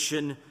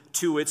creation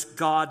to its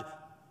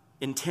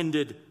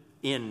God-intended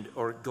end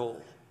or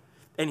goal.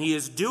 And he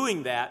is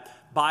doing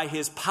that by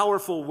his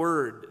powerful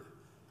word.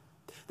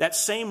 That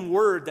same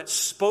word that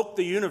spoke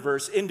the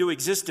universe into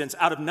existence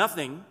out of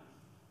nothing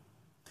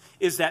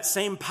is that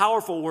same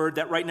powerful word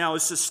that right now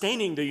is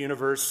sustaining the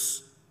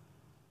universe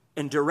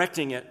and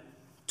directing it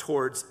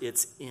towards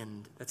its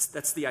end.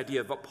 That's the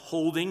idea of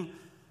upholding,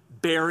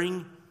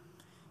 bearing.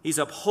 He's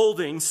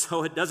upholding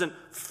so it doesn't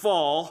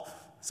fall,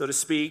 so to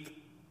speak,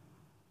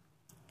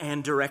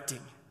 and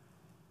directing.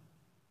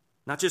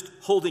 Not just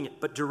holding it,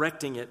 but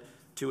directing it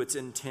to its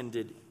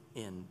intended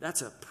end.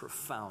 That's a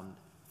profound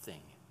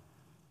thing.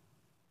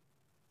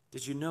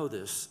 Did you know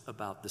this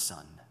about the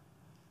Son?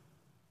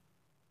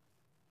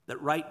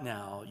 That right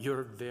now,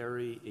 your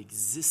very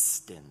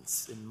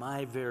existence, and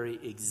my very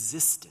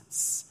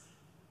existence,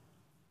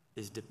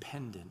 is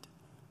dependent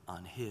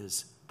on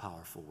his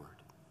powerful word.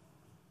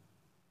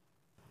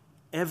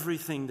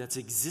 Everything that's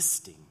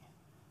existing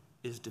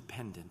is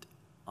dependent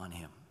on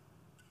him.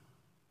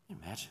 Can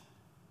you imagine?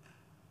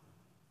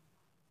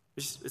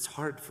 It's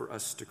hard for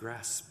us to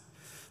grasp.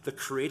 The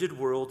created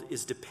world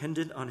is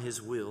dependent on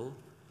his will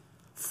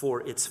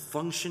for its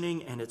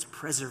functioning and its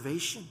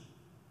preservation.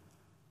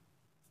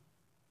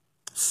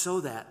 So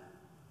that,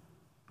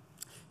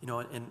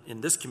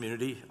 in this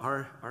community,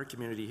 our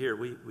community here,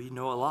 we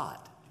know a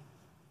lot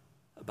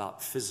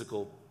about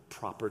physical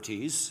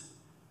properties,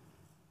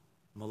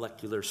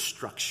 molecular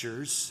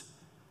structures,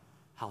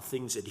 how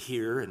things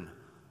adhere and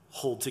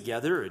hold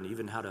together, and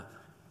even how to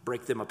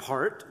break them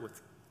apart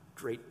with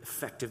great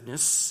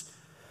effectiveness.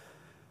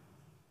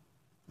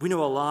 We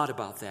know a lot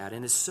about that,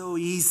 and it's so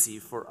easy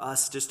for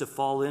us just to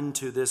fall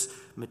into this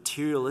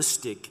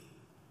materialistic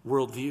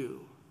worldview,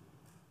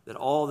 that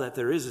all that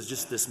there is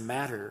just this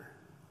matter,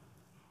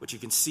 what you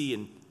can see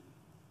and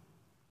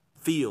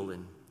feel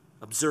and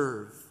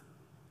observe.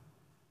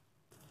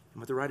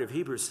 And what the writer of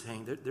Hebrews is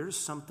saying, there's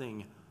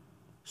something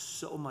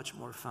so much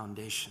more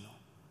foundational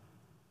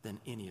than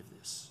any of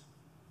this.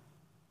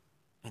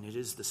 And it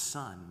is the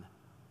Son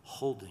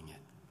holding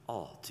it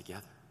all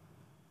together.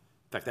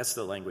 In fact, that's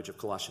the language of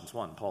Colossians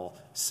 1. Paul,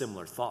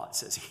 similar thought,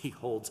 says he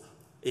holds,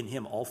 in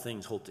him all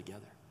things hold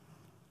together.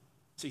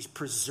 So he's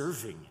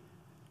preserving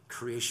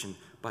creation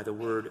by the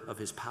word of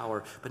his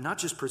power, but not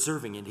just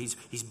preserving it,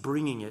 he's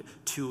bringing it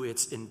to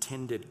its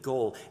intended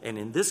goal. And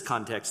in this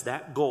context,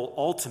 that goal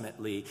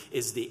ultimately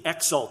is the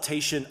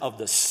exaltation of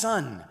the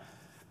Son.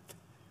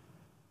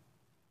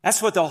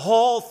 That's what the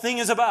whole thing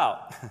is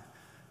about.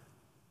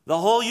 The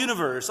whole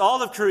universe,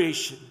 all of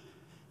creation,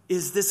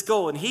 is this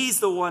goal. And he's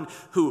the one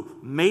who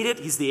made it.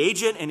 He's the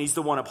agent, and he's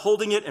the one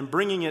upholding it and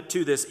bringing it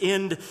to this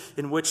end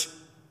in which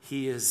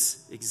he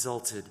is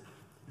exalted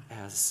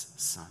as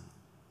Son.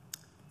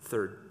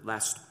 Third,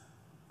 last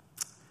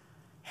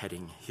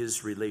heading,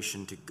 his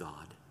relation to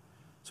God.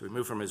 So we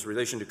move from his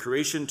relation to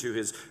creation to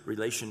his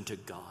relation to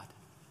God.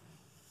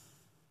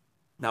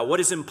 Now, what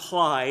is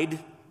implied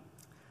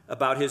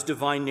about his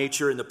divine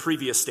nature in the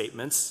previous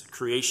statements,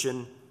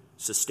 creation,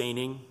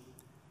 sustaining,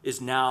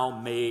 is now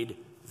made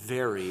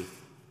very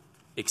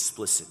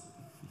explicit.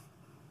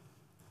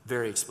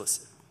 Very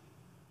explicit.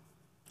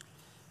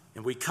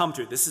 And we come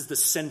to, this is the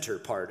center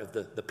part of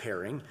the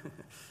pairing.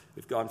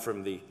 We've gone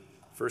from the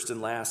first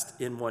and last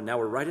in one. Now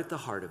we're right at the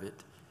heart of it.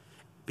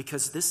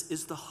 Because this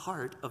is the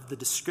heart of the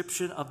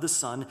description of the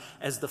Son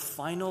as the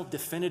final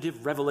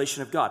definitive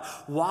revelation of God.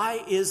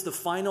 Why is the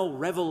final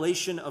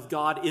revelation of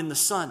God in the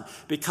Son?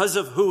 Because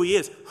of who he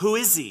is. Who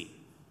is he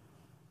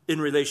in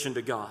relation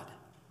to God?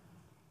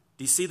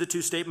 Do you see the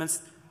two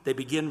statements? They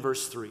begin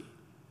verse 3.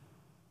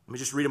 Let me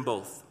just read them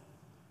both.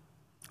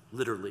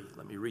 Literally,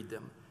 let me read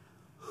them.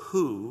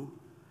 Who,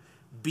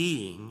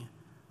 being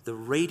the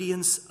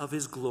radiance of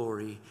his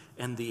glory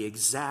and the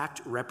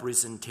exact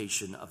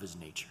representation of his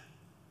nature.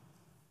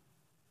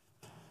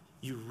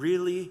 You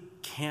really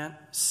can't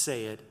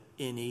say it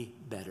any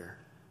better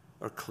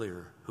or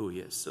clearer who he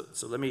is.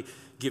 So let me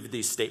give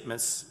these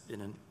statements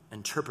in an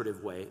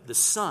interpretive way. The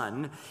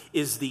Son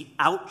is the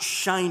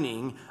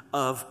outshining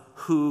of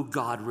who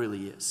God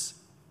really is.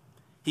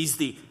 He's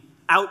the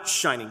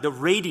outshining, the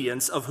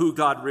radiance of who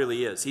God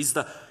really is.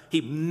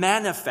 He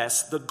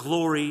manifests the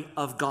glory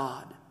of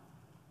God.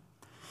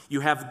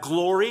 You have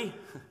glory,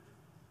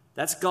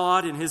 that's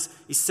God in his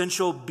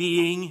essential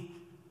being,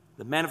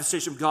 the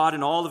manifestation of God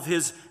in all of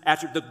his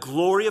attributes, the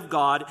glory of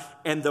God,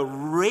 and the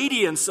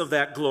radiance of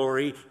that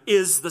glory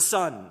is the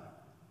Son.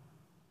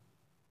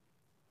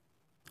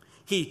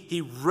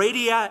 He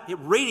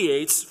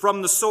radiates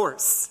from the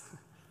source.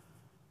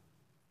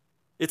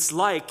 It's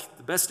like,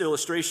 the best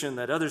illustration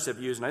that others have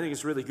used, and I think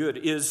it's really good,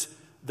 is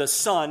the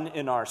sun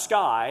in our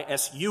sky,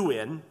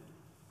 S-U-N,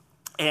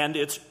 and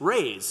its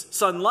rays,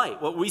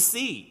 sunlight, what we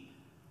see.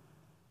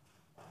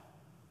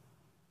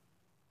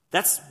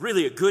 That's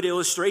really a good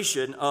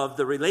illustration of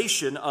the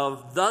relation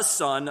of the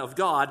Son of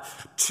God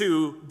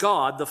to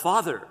God the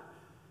Father.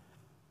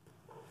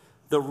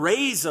 The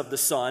rays of the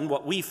sun,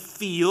 what we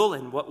feel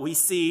and what we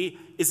see,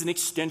 is an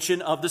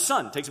extension of the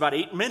sun. It takes about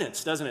 8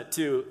 minutes, doesn't it,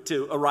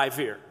 to arrive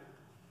here?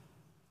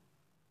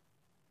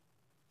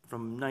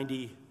 From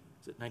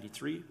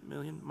 93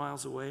 million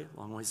miles away, a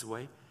long ways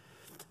away,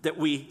 that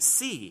we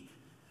see.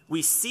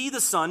 We see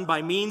the sun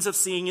by means of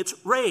seeing its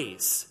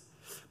rays.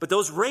 But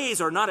those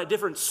rays are not a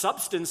different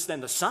substance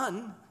than the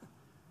sun.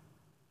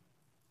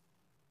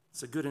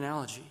 It's a good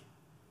analogy.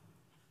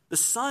 The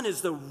sun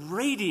is the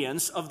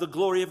radiance of the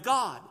glory of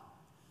God.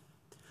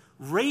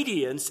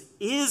 Radiance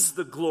is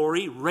the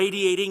glory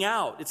radiating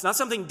out. It's not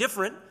something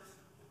different,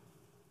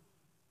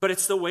 but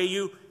it's the way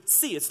you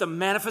see. It's the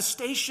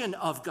manifestation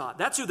of God.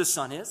 That's who the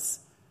Son is.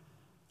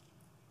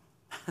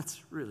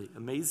 That's really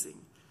amazing.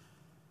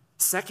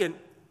 Second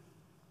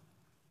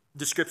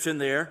description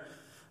there,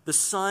 the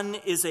Son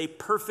is a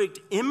perfect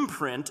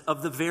imprint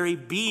of the very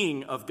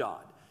being of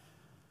God.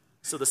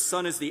 So the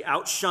Son is the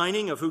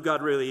outshining of who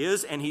God really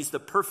is, and he's the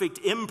perfect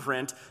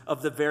imprint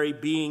of the very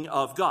being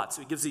of God.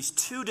 So he gives these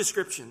two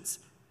descriptions.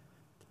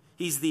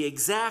 He's the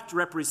exact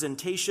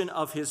representation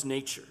of his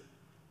nature.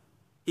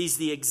 He's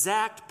the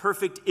exact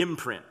perfect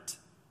imprint.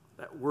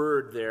 That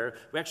word there,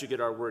 we actually get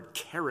our word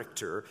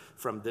character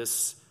from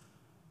this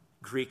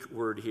Greek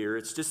word here.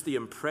 It's just the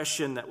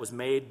impression that was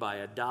made by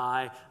a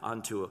dye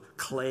onto a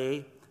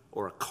clay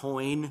or a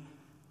coin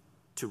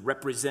to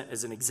represent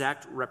as an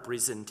exact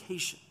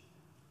representation.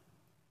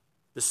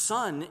 The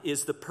Son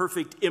is the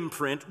perfect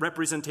imprint,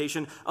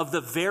 representation of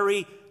the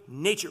very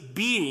nature,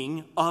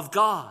 being of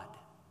God.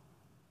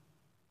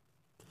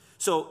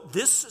 So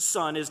this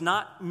Son is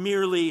not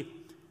merely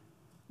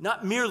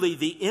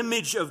the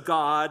image of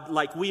God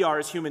like we are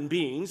as human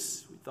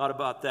beings. We thought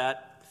about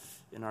that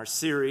in our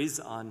series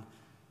on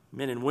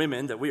men and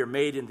women, that we are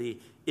made in the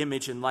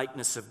image and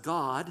likeness of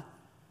God.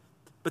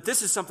 But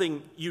this is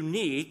something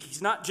unique.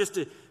 He's not just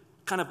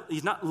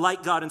he's not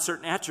like God in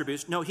certain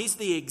attributes. No, he's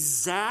the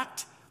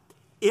exact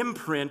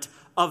imprint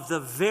of the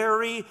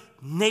very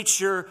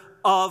nature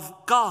of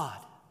God.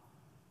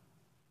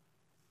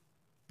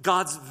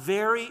 God's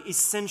very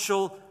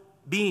essential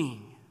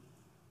being.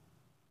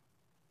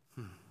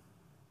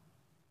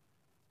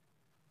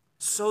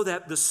 So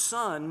that the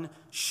Son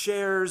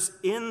shares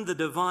in the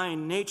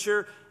divine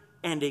nature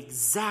and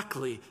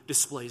exactly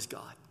displays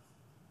God.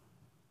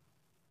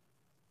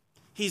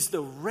 He's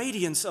the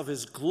radiance of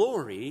his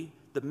glory,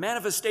 the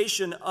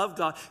manifestation of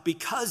God,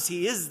 because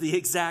he is the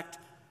exact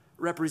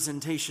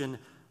representation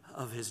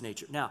of his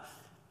nature. Now,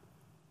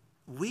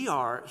 we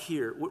are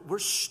here, we're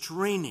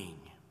straining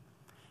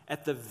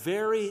at the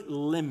very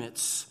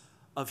limits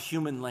of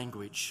human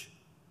language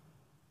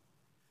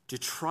to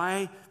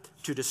try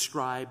to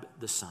describe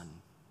the Son.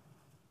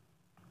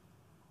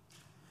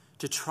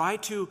 to try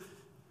to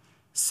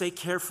say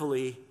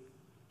carefully,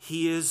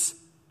 he is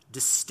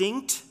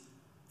distinct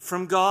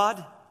from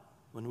God,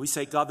 when we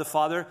say God the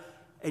Father,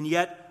 and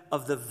yet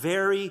of the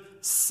very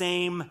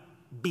same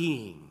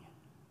being.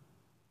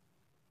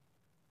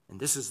 And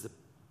this is the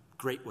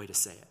great way to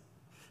say it.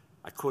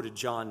 I quoted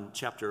John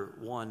chapter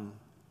 1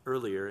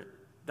 earlier.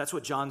 That's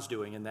what John's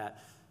doing in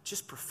that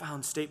just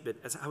profound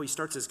statement. That's how he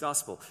starts his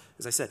gospel.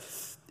 As I said,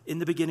 in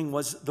the beginning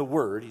was the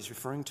Word. He's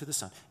referring to the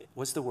Son. It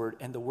was the Word,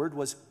 and the Word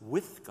was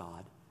with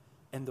God,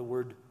 and the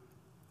Word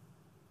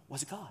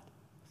was God.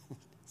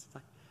 It's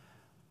like,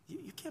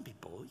 you can't be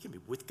both. You can be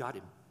with God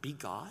and be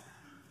God.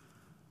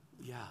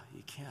 Yeah,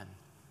 you can.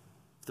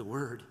 The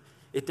Word.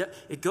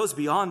 It goes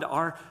beyond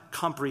our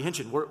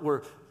comprehension.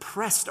 We're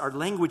pressed. Our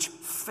language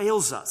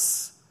fails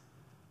us.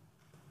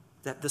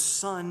 That the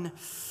Son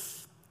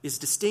is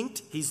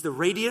distinct. He's the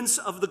radiance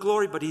of the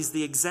glory, but he's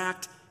the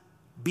exact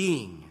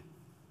being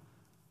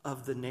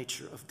of the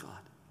nature of God.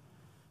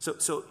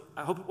 So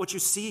I hope what you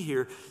see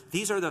here,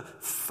 these are the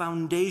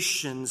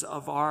foundations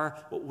of our,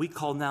 what we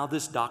call now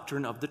this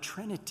doctrine of the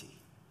Trinity.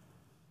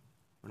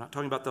 We're not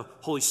talking about the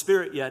Holy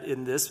Spirit yet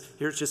in this.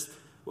 Here it's just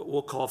what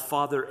we'll call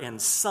Father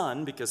and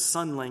Son, because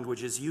Son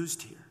language is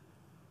used here.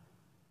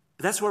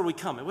 But that's where we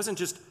come. It wasn't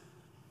just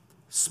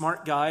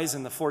smart guys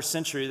in the 4th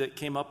century that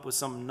came up with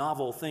some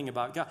novel thing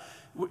about God.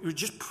 We're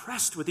just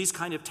pressed with these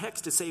kind of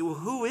texts to say, well,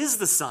 who is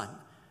the Son?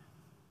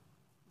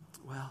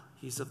 Well,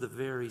 he's of the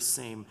very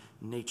same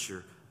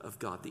nature of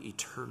God, the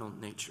eternal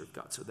nature of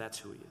God. So that's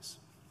who he is.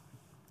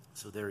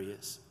 So there he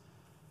is.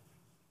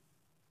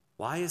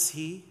 Why is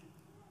he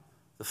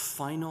the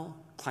final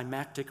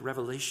climactic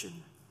revelation?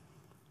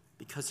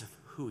 Because of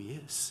who he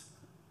is.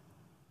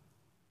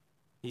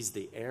 He's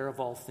the heir of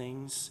all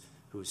things,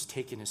 who has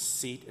taken his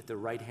seat at the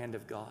right hand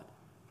of God.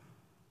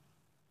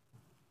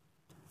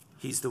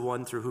 He's the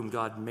one through whom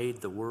God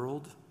made the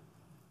world,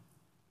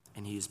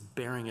 and he is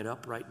bearing it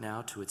up right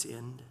now to its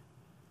end.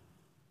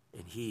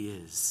 And he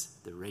is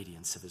the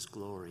radiance of his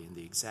glory and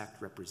the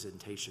exact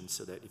representation,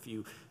 so that if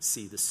you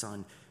see the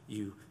Son,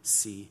 you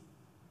see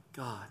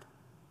God.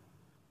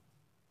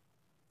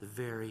 The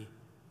very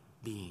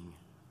being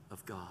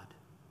of God.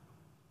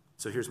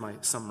 So here's my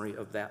summary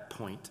of that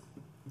point,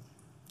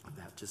 of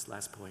that just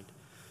last point.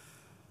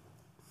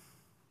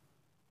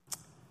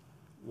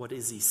 What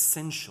is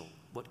essential,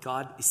 what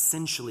God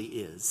essentially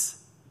is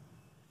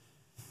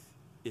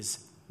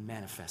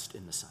manifest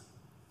in the Son.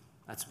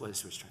 That's what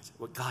he's trying to say.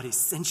 What God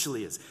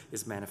essentially is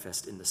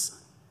manifest in the Son.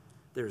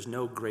 There is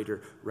no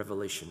greater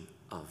revelation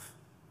of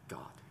God,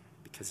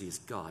 because he is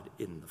God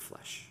in the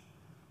flesh.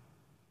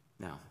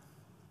 Now,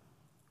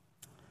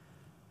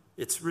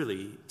 it's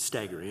really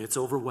staggering. It's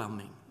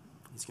overwhelming.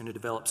 He's going to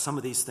develop some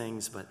of these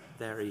things, but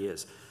there he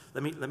is.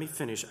 Let me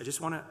finish. I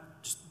just want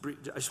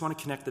to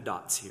connect the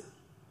dots here.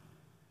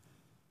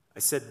 I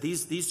said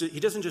these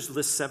he doesn't just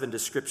list 7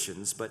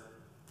 descriptions, but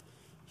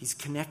he's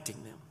connecting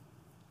them.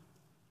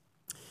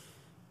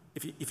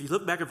 If you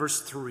look back at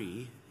verse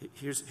 3,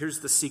 here's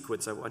the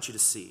sequence I want you to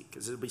see,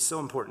 because it'll be so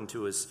important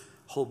to his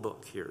whole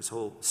book here, his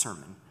whole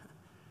sermon.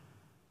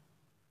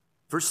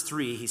 Verse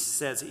 3, he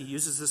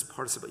uses this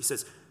participle. He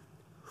says,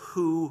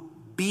 who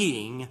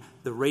being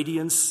the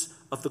radiance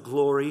of the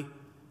glory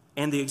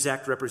and the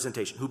exact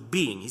representation. Who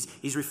being.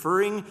 He's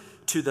referring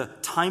to the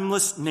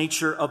timeless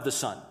nature of the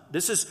Son.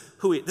 This is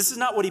who he. This is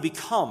not what he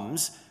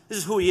becomes. This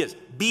is who he is.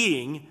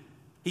 Being,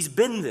 he's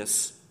been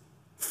this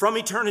from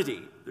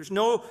eternity. There's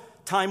no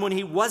time when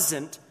he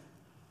wasn't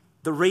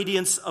the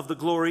radiance of the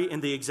glory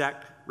and the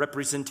exact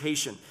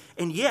representation.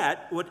 And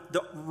yet, what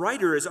the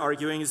writer is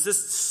arguing is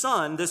this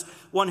Son, this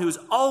one who's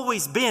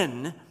always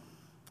been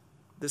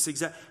this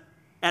exact,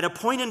 at a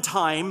point in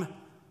time,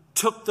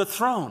 took the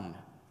throne.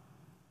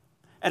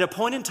 At a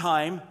point in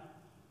time,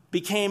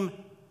 became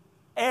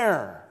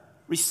heir,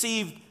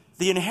 received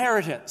the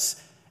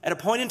inheritance. At a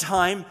point in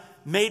time,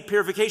 made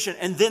purification,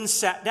 and then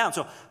sat down.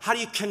 So how do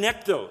you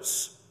connect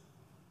those?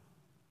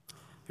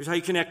 Here's how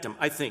you connect them,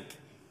 I think.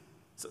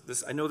 So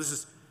I know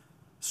this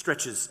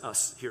stretches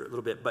us here a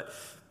little bit, but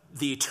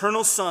the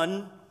eternal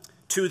Son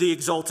to the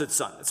exalted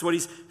Son. That's what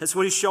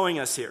he's showing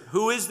us here.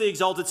 Who is the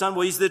exalted Son?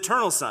 Well, he's the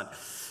eternal Son.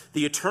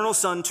 The eternal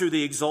Son to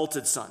the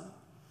exalted Son.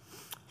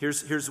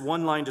 Here's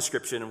one line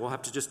description, and we'll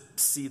have to just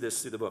see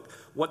this through the book.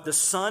 What the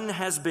Son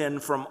has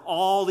been from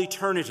all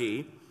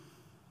eternity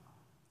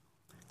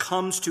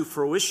comes to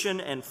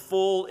fruition and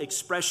full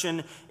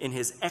expression in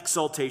his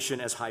exaltation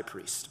as high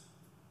priest.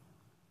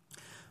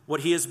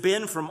 What he has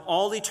been from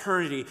all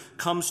eternity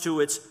comes to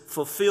its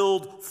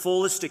fulfilled,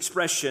 fullest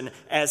expression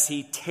as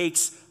he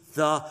takes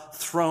the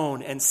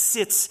throne and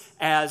sits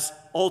as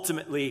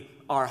ultimately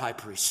our high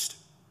priest.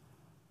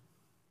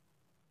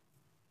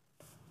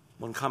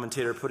 One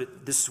commentator put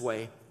it this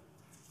way: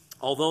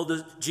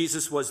 although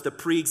Jesus was the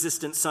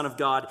pre-existent Son of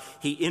God,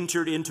 he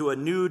entered into a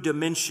new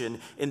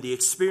dimension in the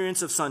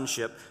experience of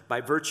sonship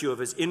by virtue of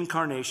his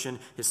incarnation,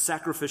 his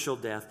sacrificial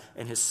death,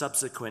 and his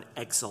subsequent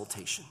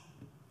exaltation.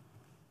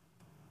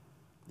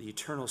 The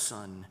eternal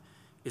Son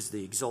is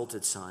the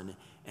exalted Son,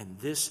 And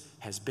this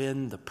has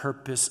been the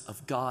purpose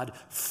of God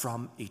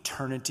from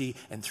eternity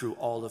and through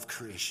all of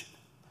creation,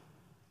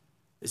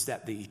 is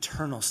that the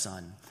eternal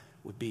Son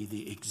would be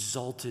the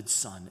exalted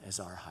Son as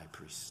our high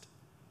priest.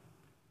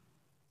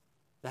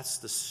 That's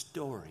the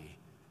story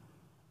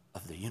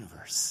of the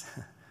universe,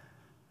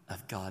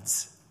 of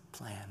God's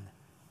plan,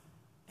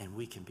 and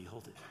we can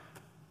behold it.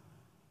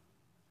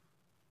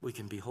 We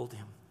can behold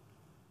him.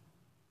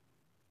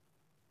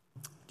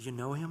 Do you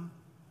know him?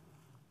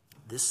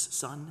 This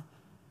Son?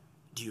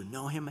 Do you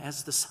know him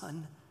as the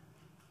Son?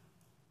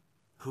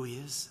 Who he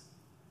is?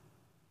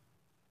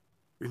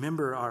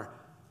 Remember our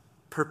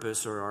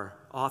purpose, or our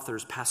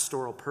author's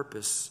pastoral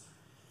purpose.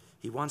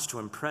 He wants to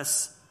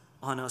impress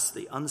on us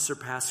the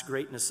unsurpassed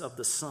greatness of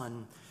the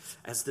Son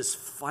as this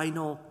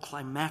final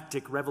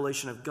climactic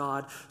revelation of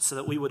God, so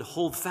that we would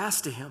hold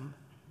fast to him.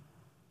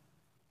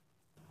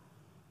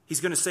 He's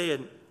going to say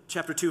in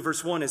chapter 2,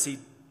 verse 1, as he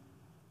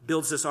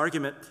builds this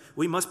argument,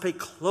 we must pay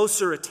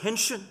closer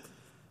attention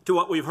to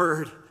what we've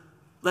heard,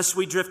 lest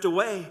we drift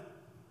away.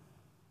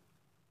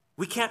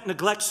 We can't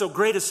neglect so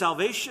great a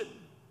salvation.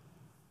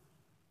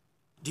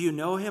 Do you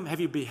know him? Have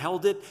you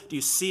beheld it? Do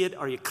you see it?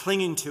 Are you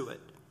clinging to it?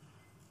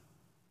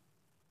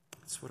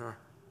 That's what our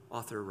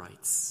author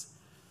writes.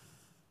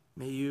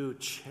 May you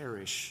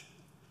cherish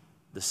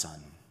the Son.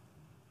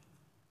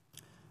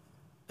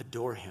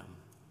 Adore him.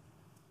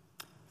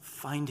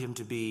 Find him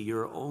to be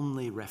your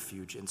only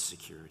refuge and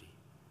security.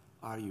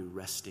 Are you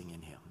resting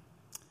in him?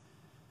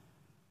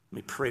 Let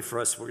me pray for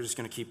us. We're just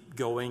going to keep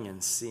going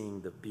and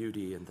seeing the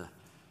beauty and the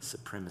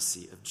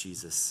supremacy of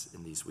Jesus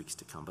in these weeks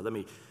to come. But let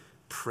me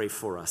pray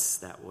for us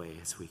that way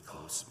as we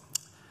close.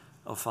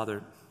 Oh,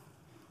 Father,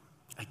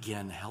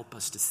 again, help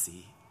us to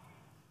see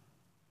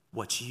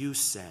what you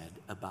said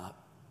about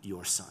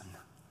your Son.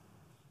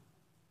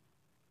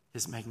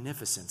 His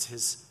magnificence,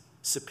 his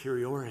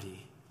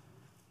superiority,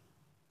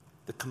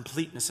 the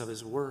completeness of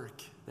his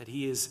work, that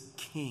he is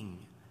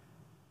King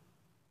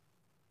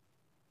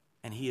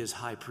and he is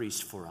high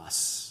priest for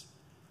us.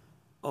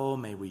 Oh,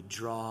 may we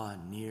draw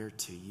near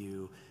to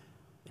you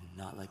and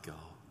not let go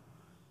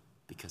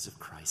because of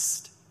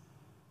Christ.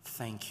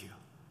 Thank you.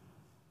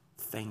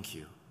 Thank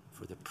you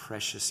for the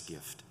precious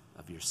gift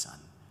of your Son.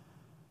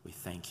 We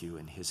thank you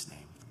in his name.